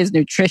 what is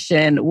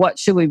nutrition, what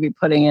should we be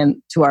putting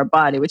into our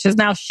body, which has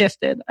now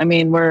shifted. I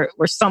mean, we're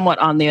somewhat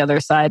on the other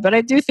side, but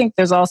I do think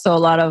there's also a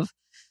lot of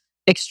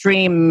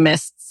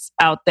extremists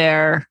out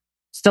there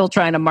still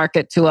trying to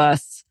market to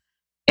us.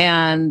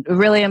 And it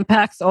really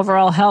impacts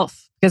overall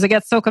health because it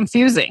gets so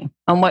confusing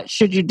on what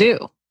should you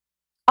do.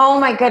 Oh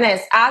my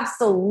goodness,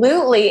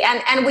 absolutely.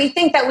 And we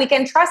think that we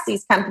can trust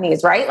these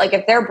companies, right? Like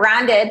if they're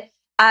branded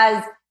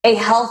as a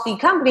healthy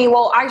company,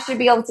 well, I should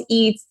be able to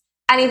eat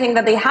anything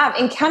that they have.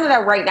 In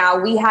Canada right now,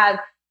 we have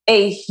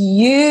a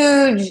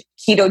huge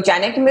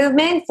ketogenic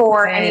movement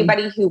for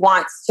anybody who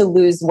wants to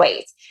lose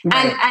weight.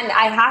 Right. And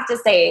I have to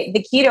say,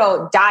 the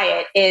keto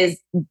diet is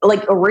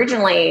like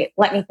originally,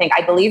 let me think,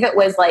 I believe it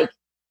was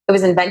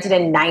invented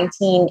in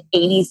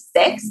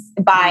 1986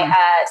 by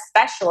a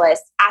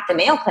specialist at the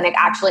Mayo Clinic,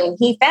 actually. And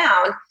he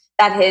found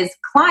that his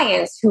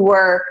clients who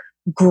were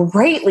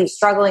greatly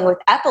struggling with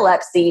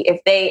epilepsy,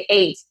 if they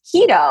ate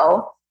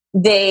keto,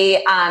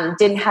 they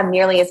didn't have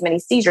nearly as many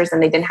seizures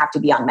and they didn't have to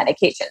be on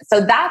medication. So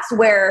that's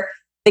where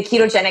the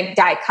ketogenic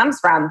diet comes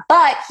from.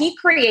 But he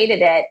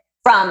created it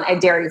from a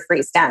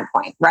dairy-free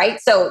standpoint, right?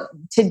 So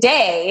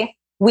today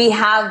we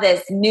have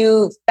this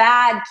new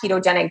fad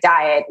ketogenic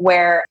diet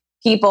where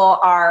people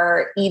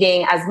are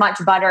eating as much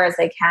butter as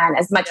they can,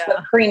 as much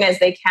whipped cream as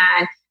they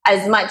can,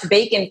 as much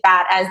bacon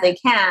fat as they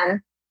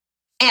can.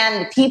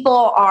 And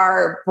people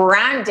are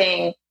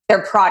branding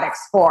their products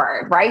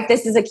for it, right?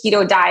 This is a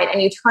keto diet.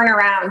 And you turn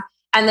around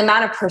and the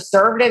amount of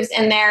preservatives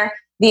in there,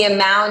 the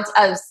amount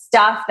of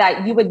stuff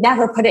that you would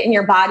never put it in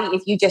your body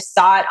if you just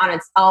saw it on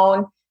its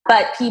own.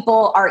 But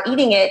people are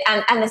eating it.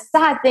 And the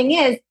sad thing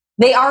is,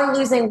 they are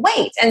losing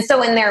weight. And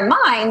so in their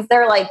minds,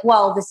 they're like,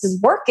 well, this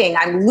is working.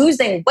 I'm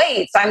losing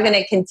weight. So I'm going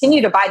to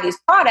continue to buy these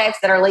products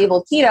that are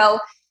labeled keto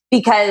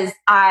because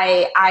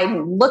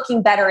I'm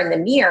looking better in the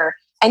mirror.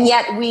 And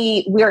yet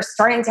we are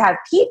starting to have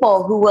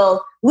people who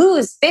will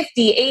lose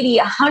 50, 80,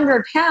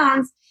 100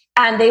 pounds,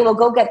 and they will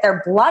go get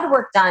their blood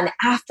work done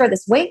after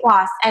this weight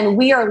loss. And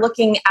we are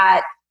looking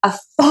at a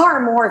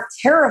far more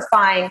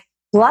terrifying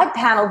blood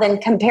panel than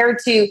compared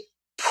to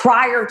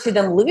prior to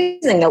them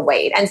losing the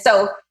weight. And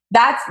so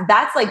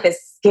that's like this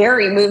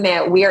scary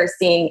movement we are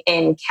seeing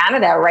in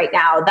Canada right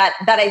now that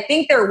I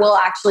think there will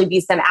actually be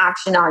some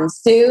action on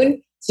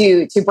soon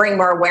to bring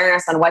more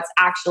awareness on what's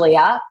actually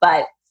up.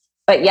 But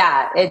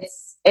yeah,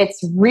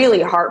 it's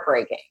really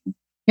heartbreaking.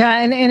 Yeah,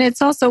 and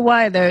it's also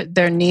why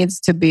there needs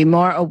to be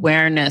more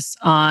awareness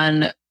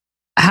on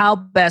how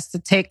best to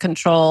take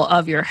control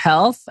of your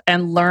health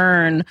and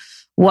learn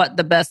what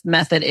the best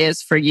method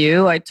is for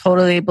you. I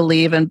totally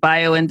believe in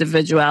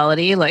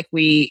bio-individuality. Like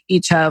we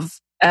each have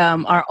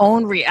our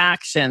own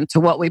reaction to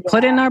what we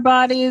put in our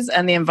bodies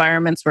and the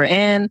environments we're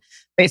in,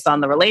 based on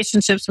the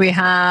relationships we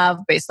have,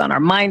 based on our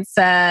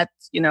mindset,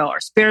 our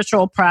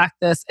spiritual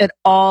practice. It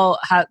all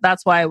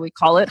that's why we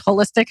call it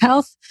holistic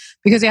health,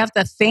 because you have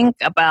to think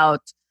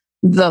about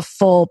the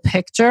full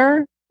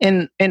picture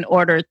in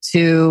order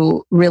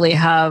to really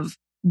have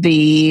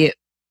the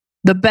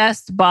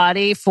best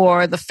body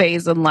for the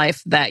phase in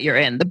life that you're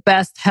in, the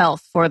best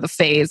health for the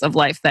phase of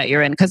life that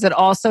you're in. Because it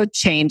also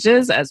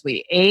changes as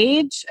we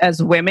age.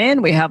 As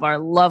women, we have our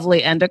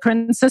lovely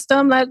endocrine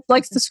system that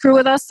likes to screw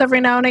with us every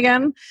now and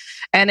again.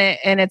 And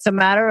it's a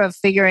matter of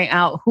figuring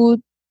out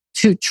who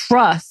to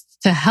trust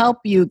to help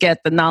you get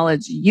the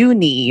knowledge you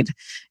need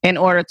in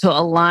order to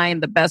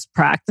align the best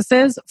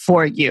practices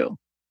for you.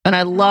 And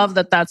I love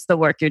that that's the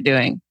work you're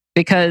doing,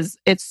 because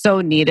it's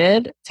so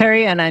needed,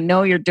 Terry, and I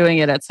know you're doing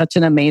it at such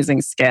an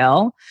amazing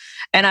scale.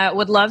 And I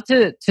would love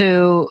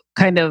to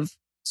kind of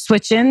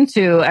switch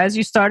into, as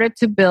you started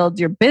to build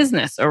your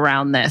business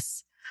around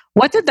this,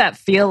 what did that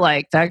feel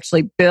like to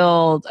actually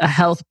build a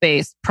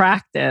health-based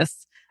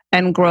practice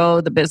and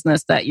grow the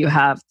business that you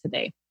have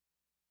today?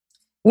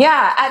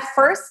 Yeah, at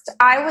first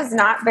I was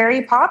not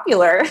very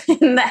popular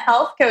in the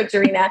health coach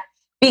arena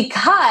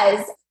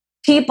because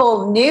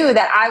people knew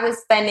that I was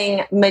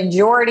spending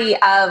majority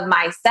of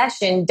my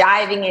session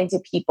diving into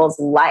people's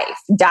life,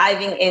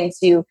 diving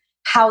into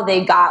how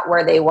they got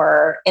where they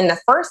were in the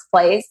first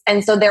place.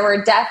 And so there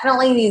were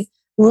definitely these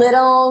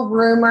little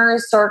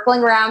rumors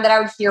circling around that I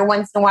would hear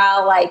once in a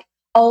while, like,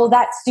 oh,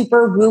 that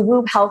super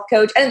woo-woo health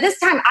coach. And at this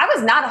time, I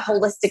was not a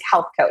holistic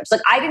health coach.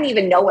 Like, I didn't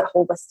even know what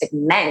holistic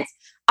meant.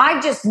 I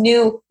just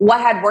knew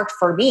what had worked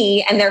for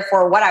me and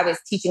therefore what I was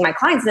teaching my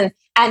clients and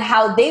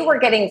how they were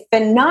getting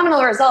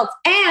phenomenal results.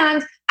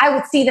 And I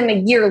would see them a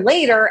year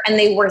later and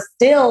they were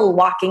still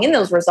walking in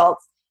those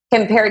results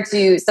compared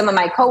to some of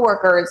my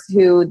coworkers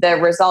who the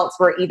results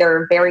were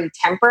either very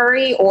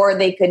temporary or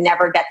they could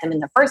never get them in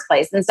the first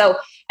place. And so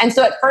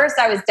at first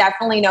I was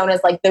definitely known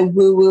as like the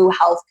woo-woo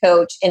health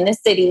coach in the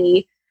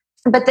city.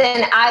 But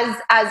then as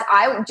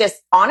I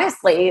just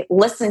honestly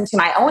listened to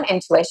my own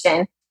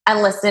intuition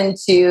and listened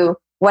to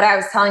what I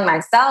was telling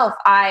myself,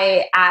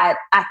 at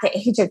the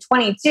age of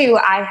 22,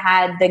 I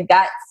had the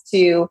guts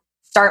to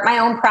start my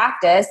own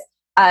practice,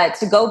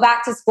 to go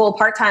back to school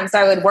part-time. So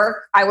I would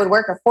work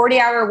a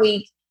 40-hour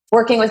week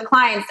working with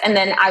clients, and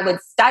then I would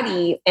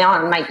study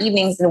on my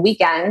evenings and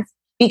weekends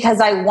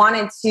because I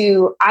wanted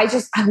to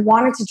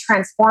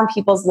transform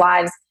people's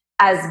lives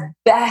as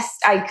best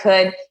I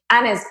could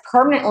and as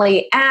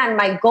permanently. And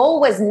my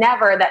goal was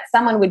never that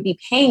someone would be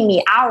paying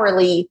me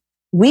hourly,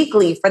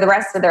 weekly for the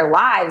rest of their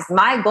lives.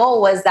 My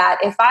goal was that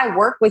if I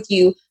work with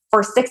you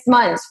for 6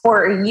 months,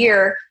 for a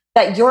year,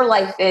 that your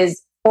life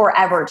is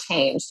forever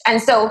changed.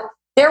 And so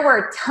there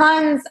were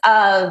tons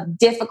of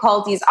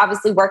difficulties,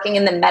 obviously working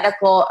in the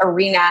medical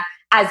arena.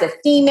 As a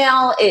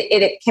female,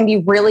 it can be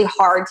really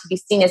hard to be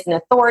seen as an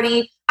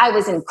authority. I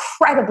was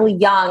incredibly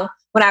young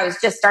when I was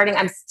just starting.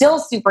 I'm still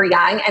super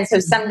young. And so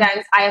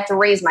sometimes I have to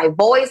raise my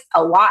voice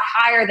a lot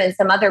higher than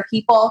some other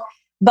people.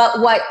 But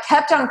what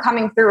kept on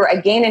coming through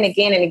again and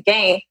again and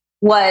again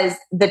was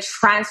the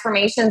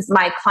transformations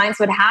my clients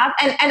would have.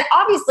 And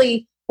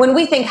obviously, when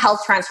we think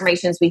health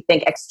transformations, we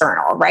think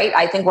external, right?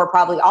 I think we're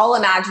probably all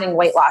imagining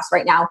weight loss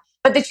right now.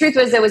 But the truth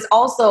was, it was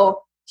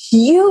also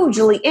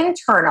hugely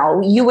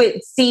internal. You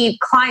would see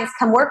clients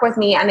come work with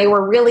me and they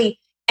were really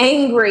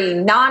angry,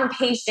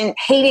 non-patient,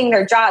 hating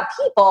their job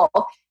people.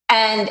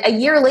 And a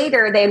year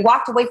later, they had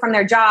walked away from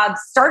their job,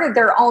 started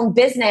their own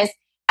business,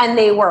 and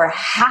they were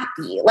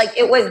happy. Like,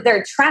 it was,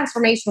 their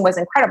transformation was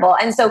incredible.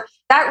 And so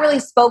that really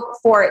spoke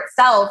for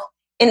itself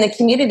in the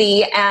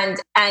community. And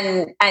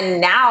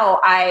now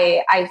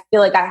I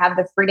feel like I have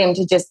the freedom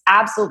to just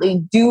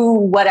absolutely do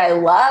what I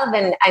love,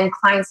 and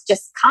clients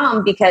just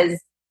come because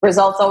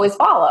results always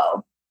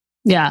follow.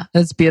 Yeah,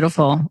 it's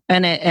beautiful.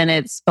 And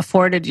it's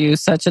afforded you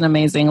such an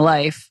amazing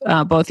life.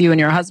 Both you and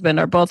your husband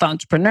are both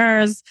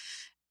entrepreneurs,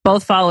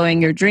 both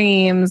following your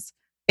dreams,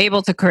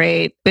 able to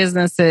create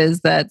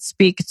businesses that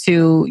speak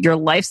to your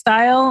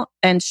lifestyle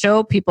and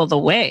show people the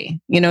way.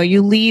 You know,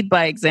 you lead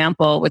by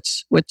example,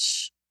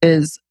 which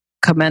is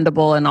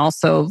commendable and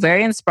also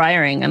very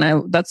inspiring.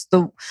 And that's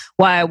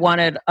why I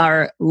wanted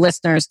our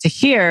listeners to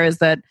hear is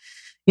that,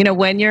 you know,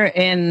 when you're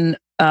in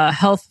a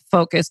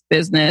health-focused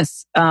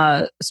business,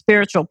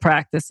 spiritual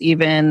practice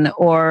even,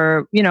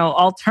 or, you know,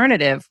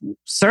 alternative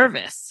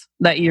service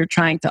that you're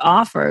trying to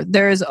offer,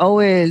 there's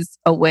always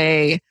a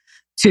way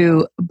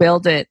to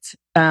build it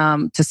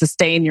to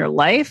sustain your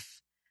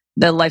life,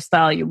 the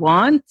lifestyle you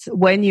want,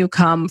 when you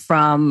come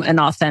from an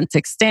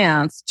authentic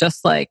stance,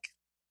 just like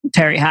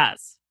Terry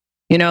has.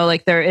 You know,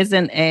 like, there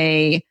isn't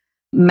a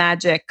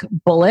magic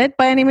bullet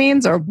by any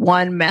means or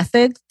one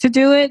method to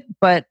do it.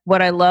 But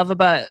what I love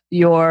about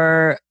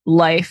your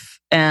life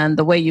and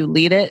the way you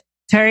lead it,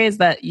 Terry, is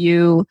that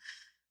you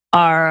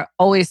are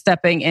always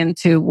stepping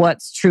into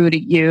what's true to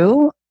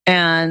you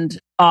and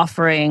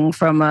offering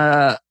from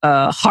a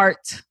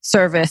heart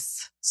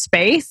service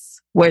space,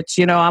 which,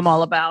 you know, I'm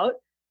all about,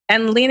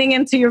 and leaning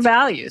into your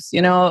values,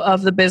 you know,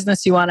 of the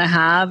business you want to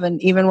have.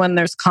 And even when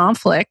there's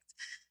conflict,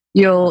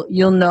 you'll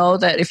know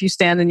that if you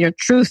stand in your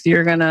truth,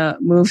 you're going to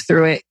move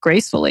through it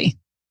gracefully.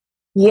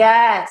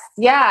 Yes.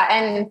 Yeah.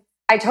 And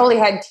I totally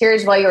had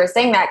tears while you were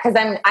saying that, because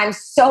I'm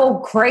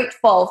so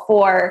grateful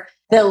for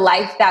the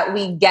life that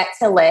we get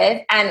to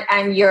live.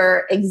 And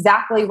you're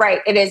exactly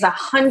right. It is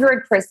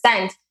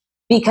 100%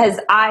 because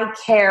I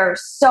care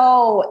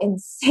so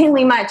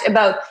insanely much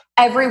about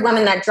every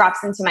woman that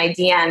drops into my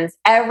DMs,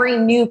 every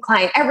new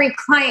client, every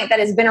client that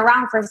has been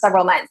around for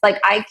several months.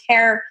 Like, I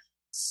care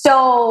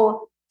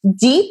so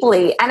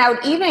deeply. And I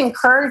would even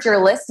encourage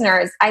your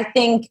listeners. I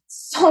think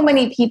so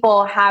many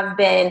people have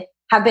been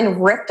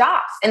ripped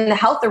off in the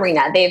health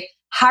arena. They've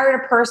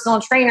hired a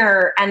personal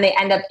trainer and they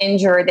end up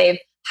injured. They've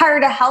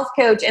hired a health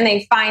coach and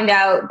they find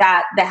out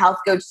that the health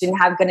coach didn't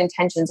have good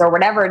intentions or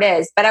whatever it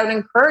is. But I would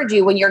encourage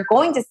you, when you're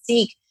going to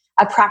seek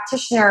a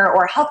practitioner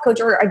or a health coach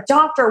or a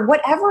doctor,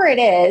 whatever it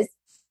is,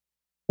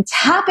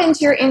 tap into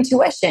your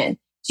intuition.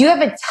 Do you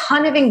have a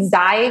ton of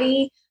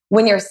anxiety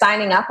when you're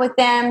signing up with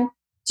them?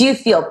 Do you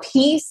feel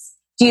peace?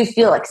 Do you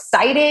feel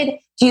excited?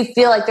 Do you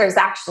feel like there's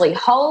actually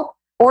hope?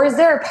 Or is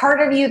there a part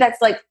of you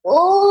that's like,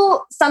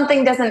 oh,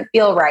 something doesn't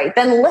feel right?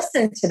 Then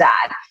listen to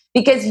that,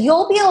 because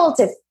you'll be able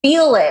to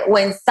feel it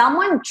when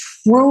someone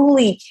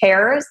truly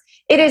cares.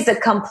 It is a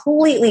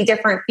completely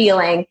different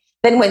feeling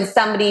than when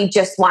somebody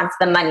just wants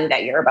the money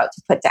that you're about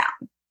to put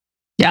down.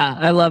 Yeah,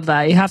 I love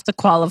that. You have to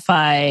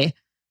qualify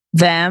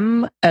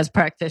them as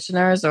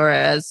practitioners or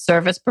as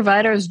service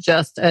providers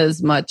just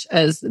as much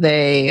as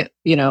they,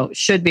 you know,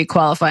 should be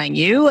qualifying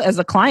you as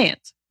a client.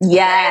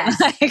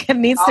 Yes. Like, it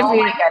needs to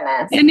be, my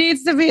goodness. It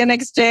needs to be an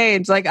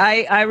exchange. Like,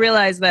 I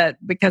realized that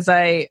because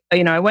I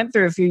went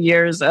through a few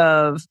years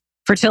of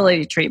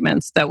fertility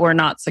treatments that were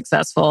not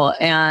successful,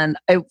 and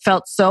it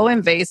felt so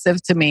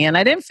invasive to me. And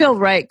I didn't feel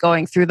right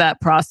going through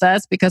that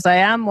process because I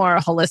am more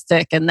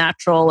holistic and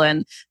natural,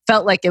 and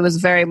felt like it was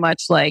very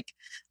much like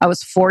I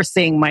was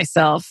forcing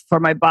myself for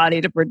my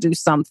body to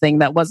produce something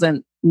that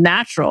wasn't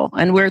natural.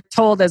 And we're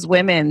told as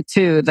women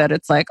too, that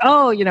it's like,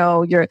 oh, you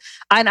know,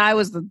 and I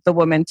was the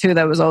woman too,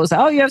 that was always,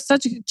 oh, you have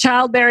such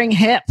childbearing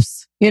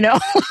hips, you know?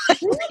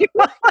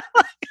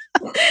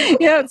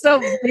 Yeah. So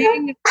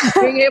being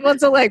able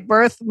to like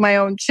birth my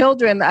own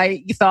children,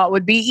 I thought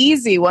would be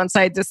easy once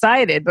I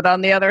decided. But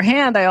on the other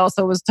hand, I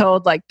also was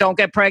told, like, don't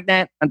get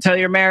pregnant until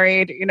you're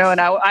married, you know, and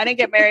I didn't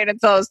get married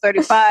until I was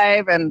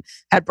 35 and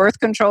had birth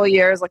control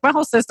years. Like, my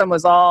whole system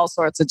was all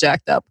sorts of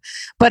jacked up,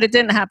 but it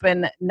didn't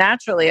happen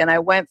naturally. And I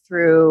went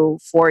through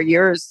 4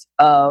 years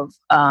of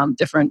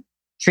different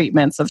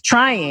treatments of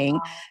trying.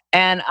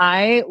 And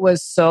I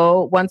was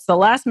once the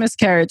last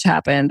miscarriage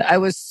happened, I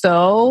was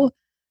so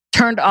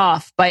turned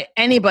off by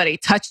anybody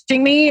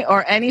touching me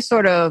or any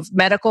sort of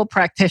medical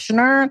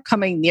practitioner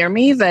coming near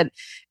me that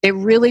it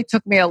really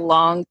took me a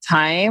long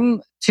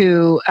time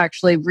to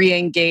actually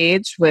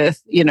re-engage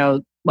with,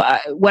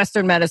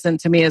 Western medicine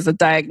to me is a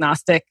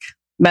diagnostic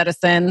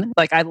medicine.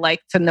 Like, I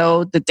like to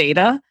know the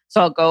data.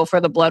 So I'll go for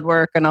the blood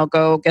work and I'll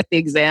go get the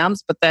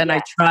exams, but then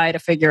I try to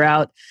figure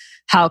out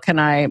how can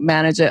I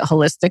manage it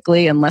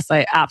holistically unless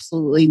I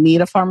absolutely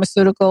need a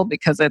pharmaceutical,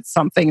 because it's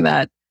something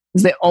that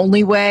is the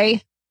only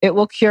way it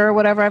will cure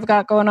whatever I've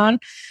got going on.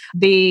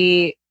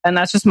 And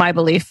that's just my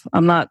belief.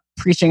 I'm not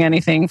preaching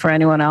anything for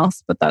anyone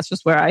else, but that's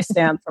just where I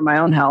stand for my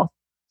own health.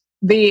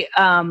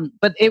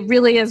 But it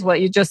really is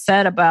what you just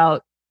said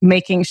about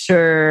making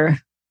sure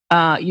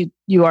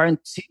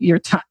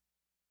you're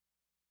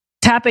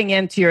tapping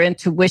into your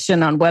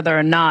intuition on whether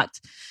or not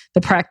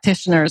the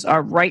practitioners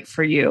are right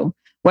for you,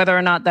 whether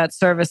or not that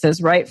service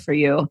is right for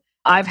you.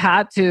 I've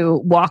had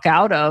to walk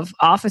out of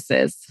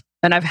offices,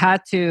 and I've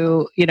had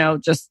to,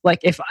 just like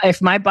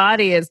if my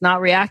body is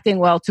not reacting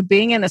well to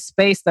being in a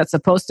space that's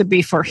supposed to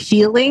be for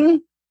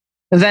healing,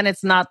 then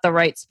it's not the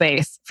right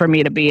space for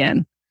me to be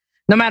in.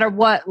 No matter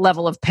what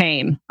level of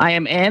pain I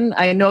am in,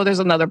 I know there's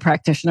another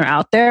practitioner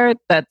out there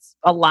that's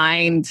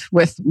aligned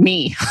with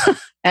me.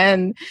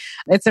 And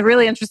it's a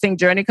really interesting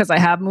journey because I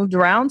have moved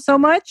around so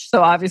much.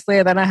 So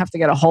obviously then I have to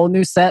get a whole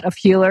new set of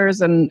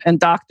healers and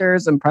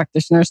doctors and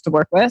practitioners to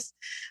work with.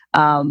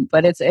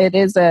 But it's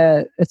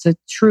a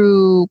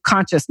true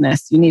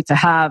consciousness you need to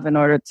have in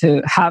order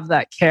to have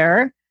that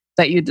care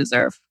that you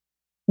deserve.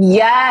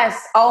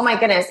 Yes. Oh my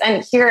goodness.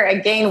 And here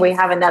again, we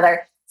have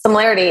another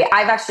similarity.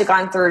 I've actually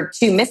gone through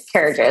 2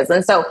 miscarriages.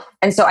 And so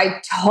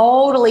I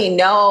totally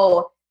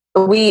know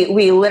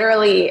we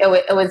literally,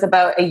 it was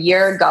about a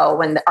year ago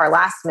when our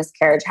last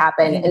miscarriage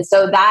happened. Mm-hmm. And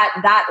so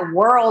that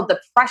world, the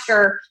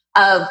pressure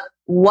of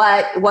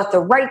what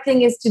the right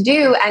thing is to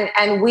do.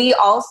 And we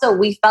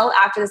felt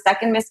after the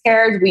second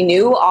miscarriage, we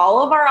knew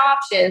all of our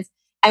options,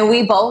 and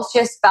we both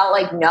just felt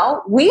like,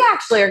 no, we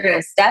actually are going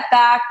to step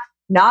back,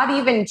 not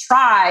even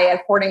try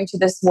according to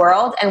this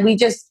world. And we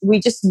just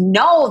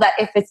know that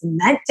if it's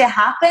meant to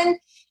happen,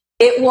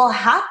 it will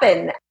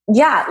happen.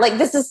 Yeah. Like,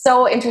 this is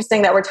so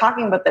interesting that we're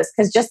talking about this,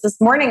 because just this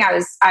morning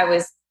I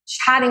was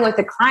chatting with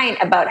a client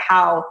about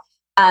how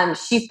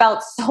she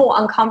felt so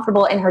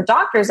uncomfortable in her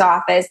doctor's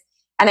office.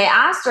 And I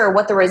asked her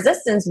what the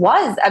resistance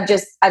was of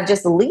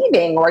just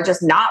leaving or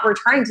just not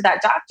returning to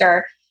that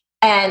doctor.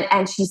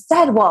 And she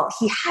said, well,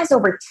 he has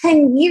over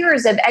 10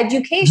 years of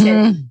education.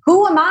 Mm-hmm.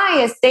 Who am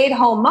I, a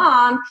stay-at-home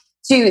mom,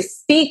 to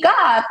speak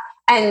up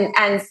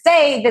and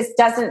say this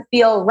doesn't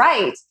feel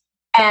right?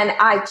 And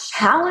I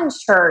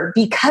challenged her,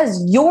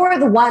 because you're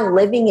the one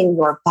living in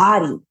your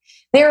body.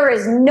 There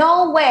is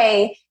no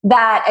way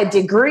that a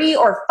degree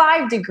or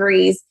 5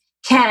 degrees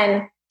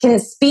can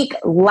speak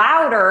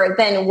louder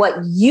than what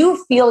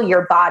you feel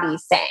your body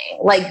saying.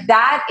 Like,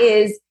 that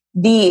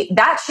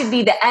should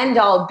be the end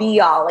all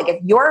be all. Like,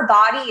 if your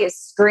body is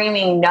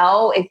screaming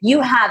no, if you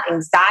have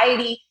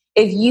anxiety,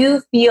 if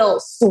you feel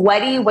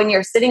sweaty when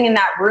you're sitting in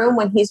that room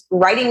when he's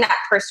writing that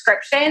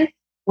prescription,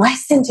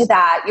 listen to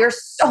that. You're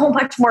so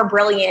much more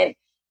brilliant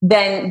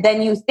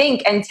than you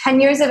think. And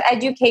 10 years of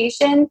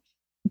education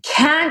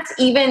can't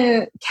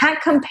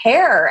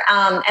compare.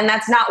 And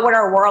that's not what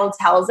our world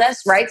tells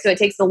us, right? So it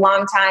takes a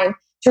long time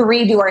to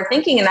redo our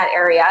thinking in that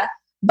area.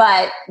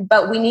 But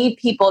we need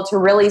people to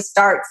really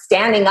start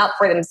standing up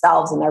for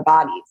themselves and their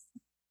bodies.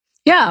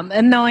 Yeah,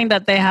 and knowing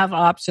that they have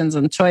options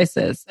and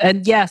choices.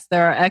 And yes,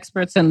 there are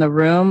experts in the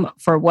room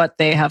for what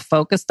they have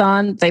focused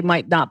on. They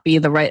might not be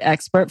the right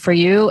expert for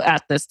you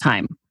at this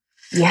time.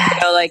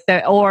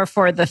 Yeah, or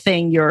for the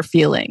thing you're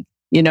feeling.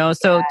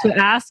 So to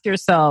ask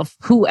yourself,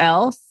 who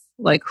else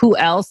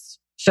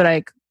should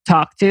I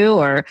talk to,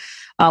 or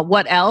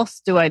what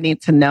else do I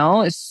need to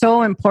know, is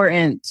so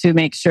important to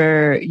make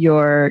sure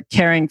you're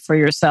caring for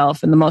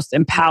yourself in the most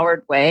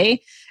empowered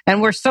way.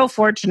 And we're so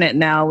fortunate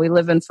now. We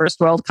live in first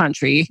world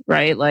country,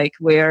 right? Like,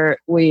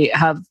 we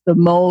have the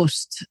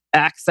most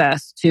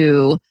access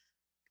to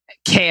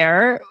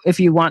care, if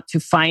you want to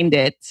find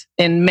it,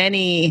 in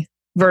many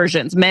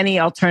versions, many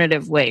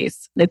alternative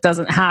ways. It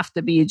doesn't have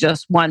to be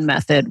just one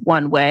method,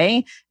 one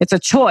way. It's a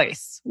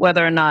choice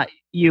whether or not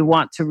you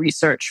want to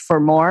research for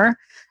more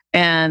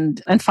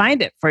and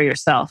find it for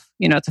yourself,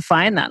 to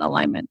find that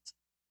alignment.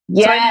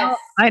 Yes.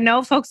 So I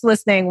know folks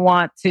listening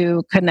want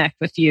to connect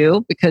with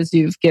you because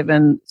you've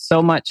given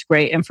so much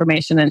great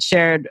information and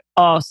shared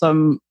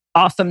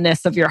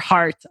awesomeness of your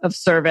heart of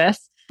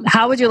service.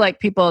 How would you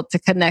like people to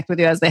connect with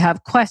you as they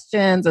have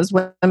questions, as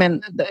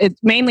women? It's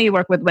mainly you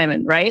work with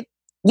women, right?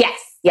 Yes.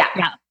 Yeah.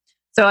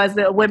 So as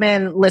the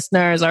women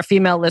listeners or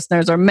female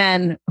listeners or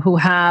men who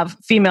have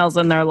females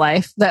in their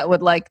life that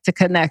would like to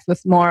connect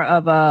with more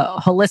of a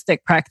holistic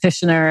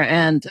practitioner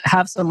and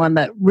have someone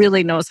that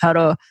really knows how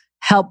to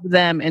help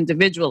them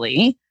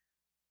individually,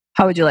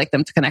 how would you like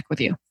them to connect with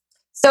you?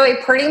 So I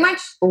pretty much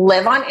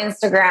live on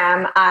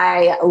Instagram.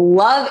 I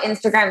love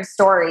Instagram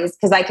stories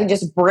because I can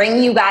just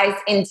bring you guys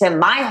into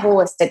my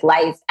holistic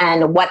life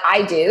and what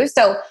I do.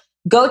 So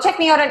go check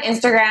me out on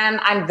Instagram.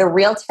 I'm The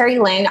Real Terry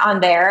Lynn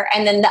on there.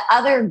 And then the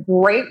other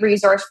great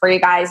resource for you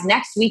guys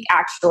next week,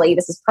 actually,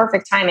 this is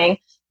perfect timing.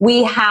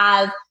 We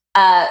have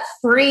a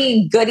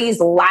free goodies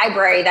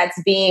library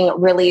that's being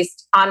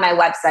released on my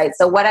website.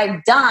 So what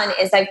I've done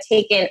is I've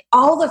taken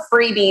all the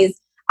freebies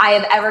I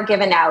have ever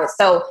given out.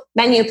 So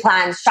menu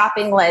plans,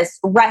 shopping lists,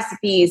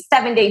 recipes,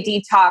 7-day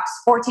detox,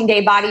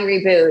 14-day body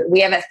reboot.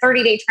 We have a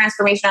 30-day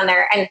transformation on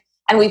there. And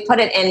we put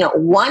it in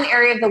one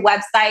area of the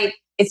website.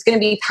 It's going to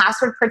be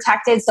password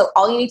protected. So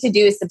all you need to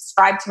do is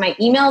subscribe to my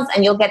emails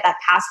and you'll get that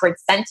password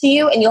sent to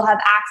you and you'll have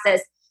access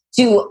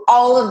to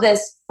all of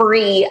this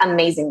free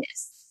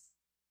amazingness.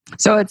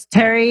 So it's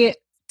Terry,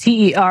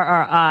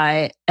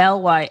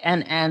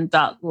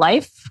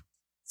 TerriLynn.life.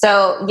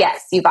 So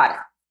yes, you got it.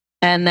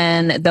 And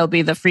then there'll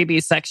be the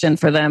freebies section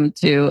for them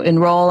to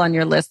enroll on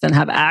your list and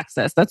have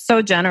access. That's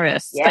so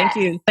generous. Yes. Thank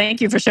you. Thank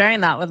you for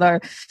sharing that with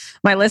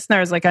my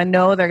listeners. Like, I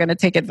know they're going to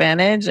take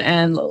advantage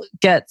and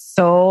get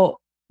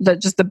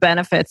just the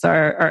benefits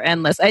are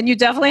endless. And you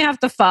definitely have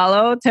to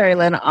follow Terry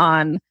Lynn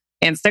on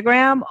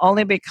Instagram,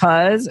 only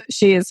because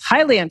she is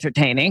highly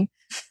entertaining.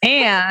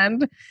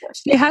 And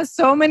she has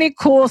so many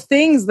cool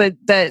things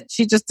that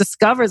she just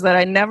discovers that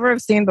I never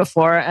have seen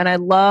before. And I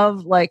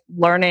love like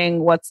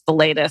learning what's the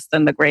latest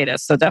and the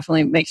greatest. So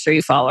definitely make sure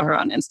you follow her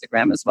on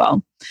Instagram as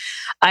well.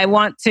 I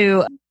want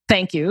to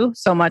thank you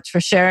so much for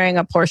sharing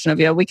a portion of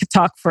you. We could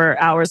talk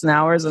for hours and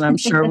hours, and I'm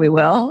sure we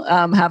will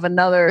have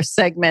another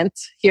segment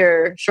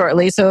here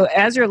shortly. So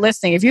as you're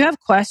listening, if you have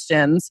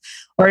questions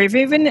or if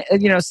even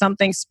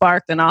something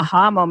sparked an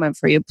aha moment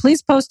for you,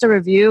 please post a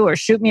review or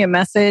shoot me a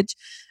message.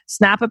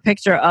 Snap a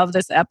picture of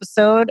this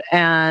episode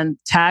and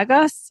tag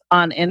us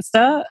on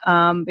Insta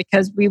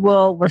because we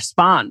will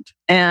respond.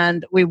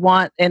 And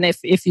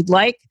if you'd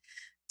like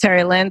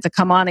Terry Lynn to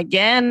come on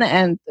again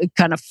and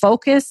kind of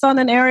focus on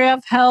an area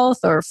of health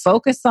or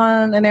focus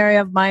on an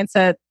area of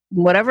mindset,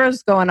 whatever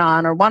is going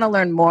on, or want to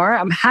learn more,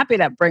 I'm happy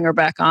to bring her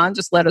back on.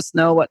 Just let us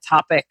know what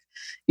topic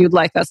you'd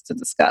like us to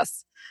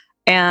discuss.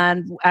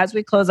 And as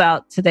we close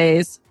out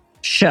today's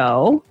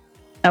show,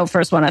 I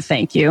first want to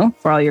thank you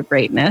for all your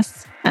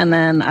greatness. And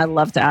then I'd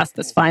love to ask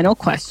this final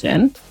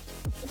question.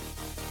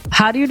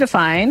 How do you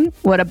define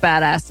what a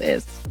badass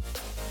is?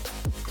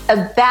 A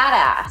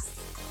badass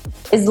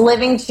is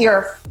living to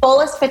your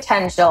fullest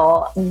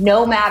potential,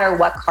 no matter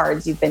what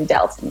cards you've been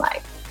dealt in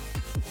life.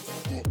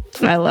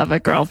 I love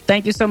it, girl.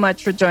 Thank you so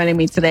much for joining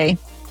me today.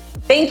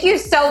 Thank you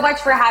so much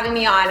for having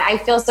me on. I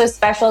feel so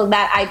special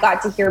that I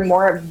got to hear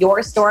more of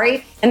your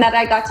story and that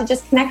I got to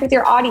just connect with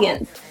your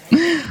audience.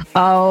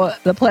 Oh,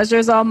 the pleasure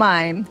is all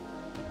mine.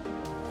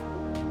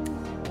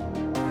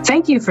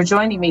 Thank you for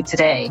joining me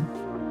today.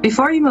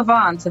 Before you move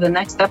on to the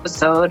next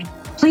episode,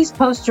 please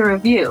post a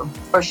review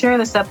or share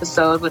this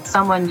episode with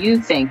someone you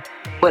think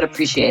would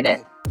appreciate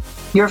it.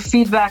 Your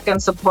feedback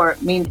and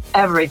support mean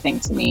everything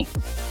to me.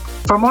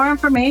 For more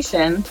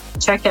information,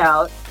 check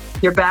out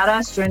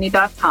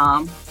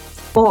yourbadassjourney.com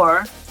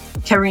or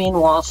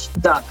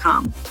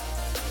KareenWalsh.com.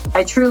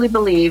 I truly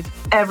believe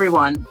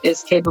everyone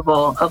is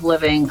capable of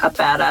living a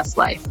badass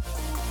life.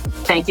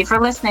 Thank you for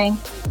listening.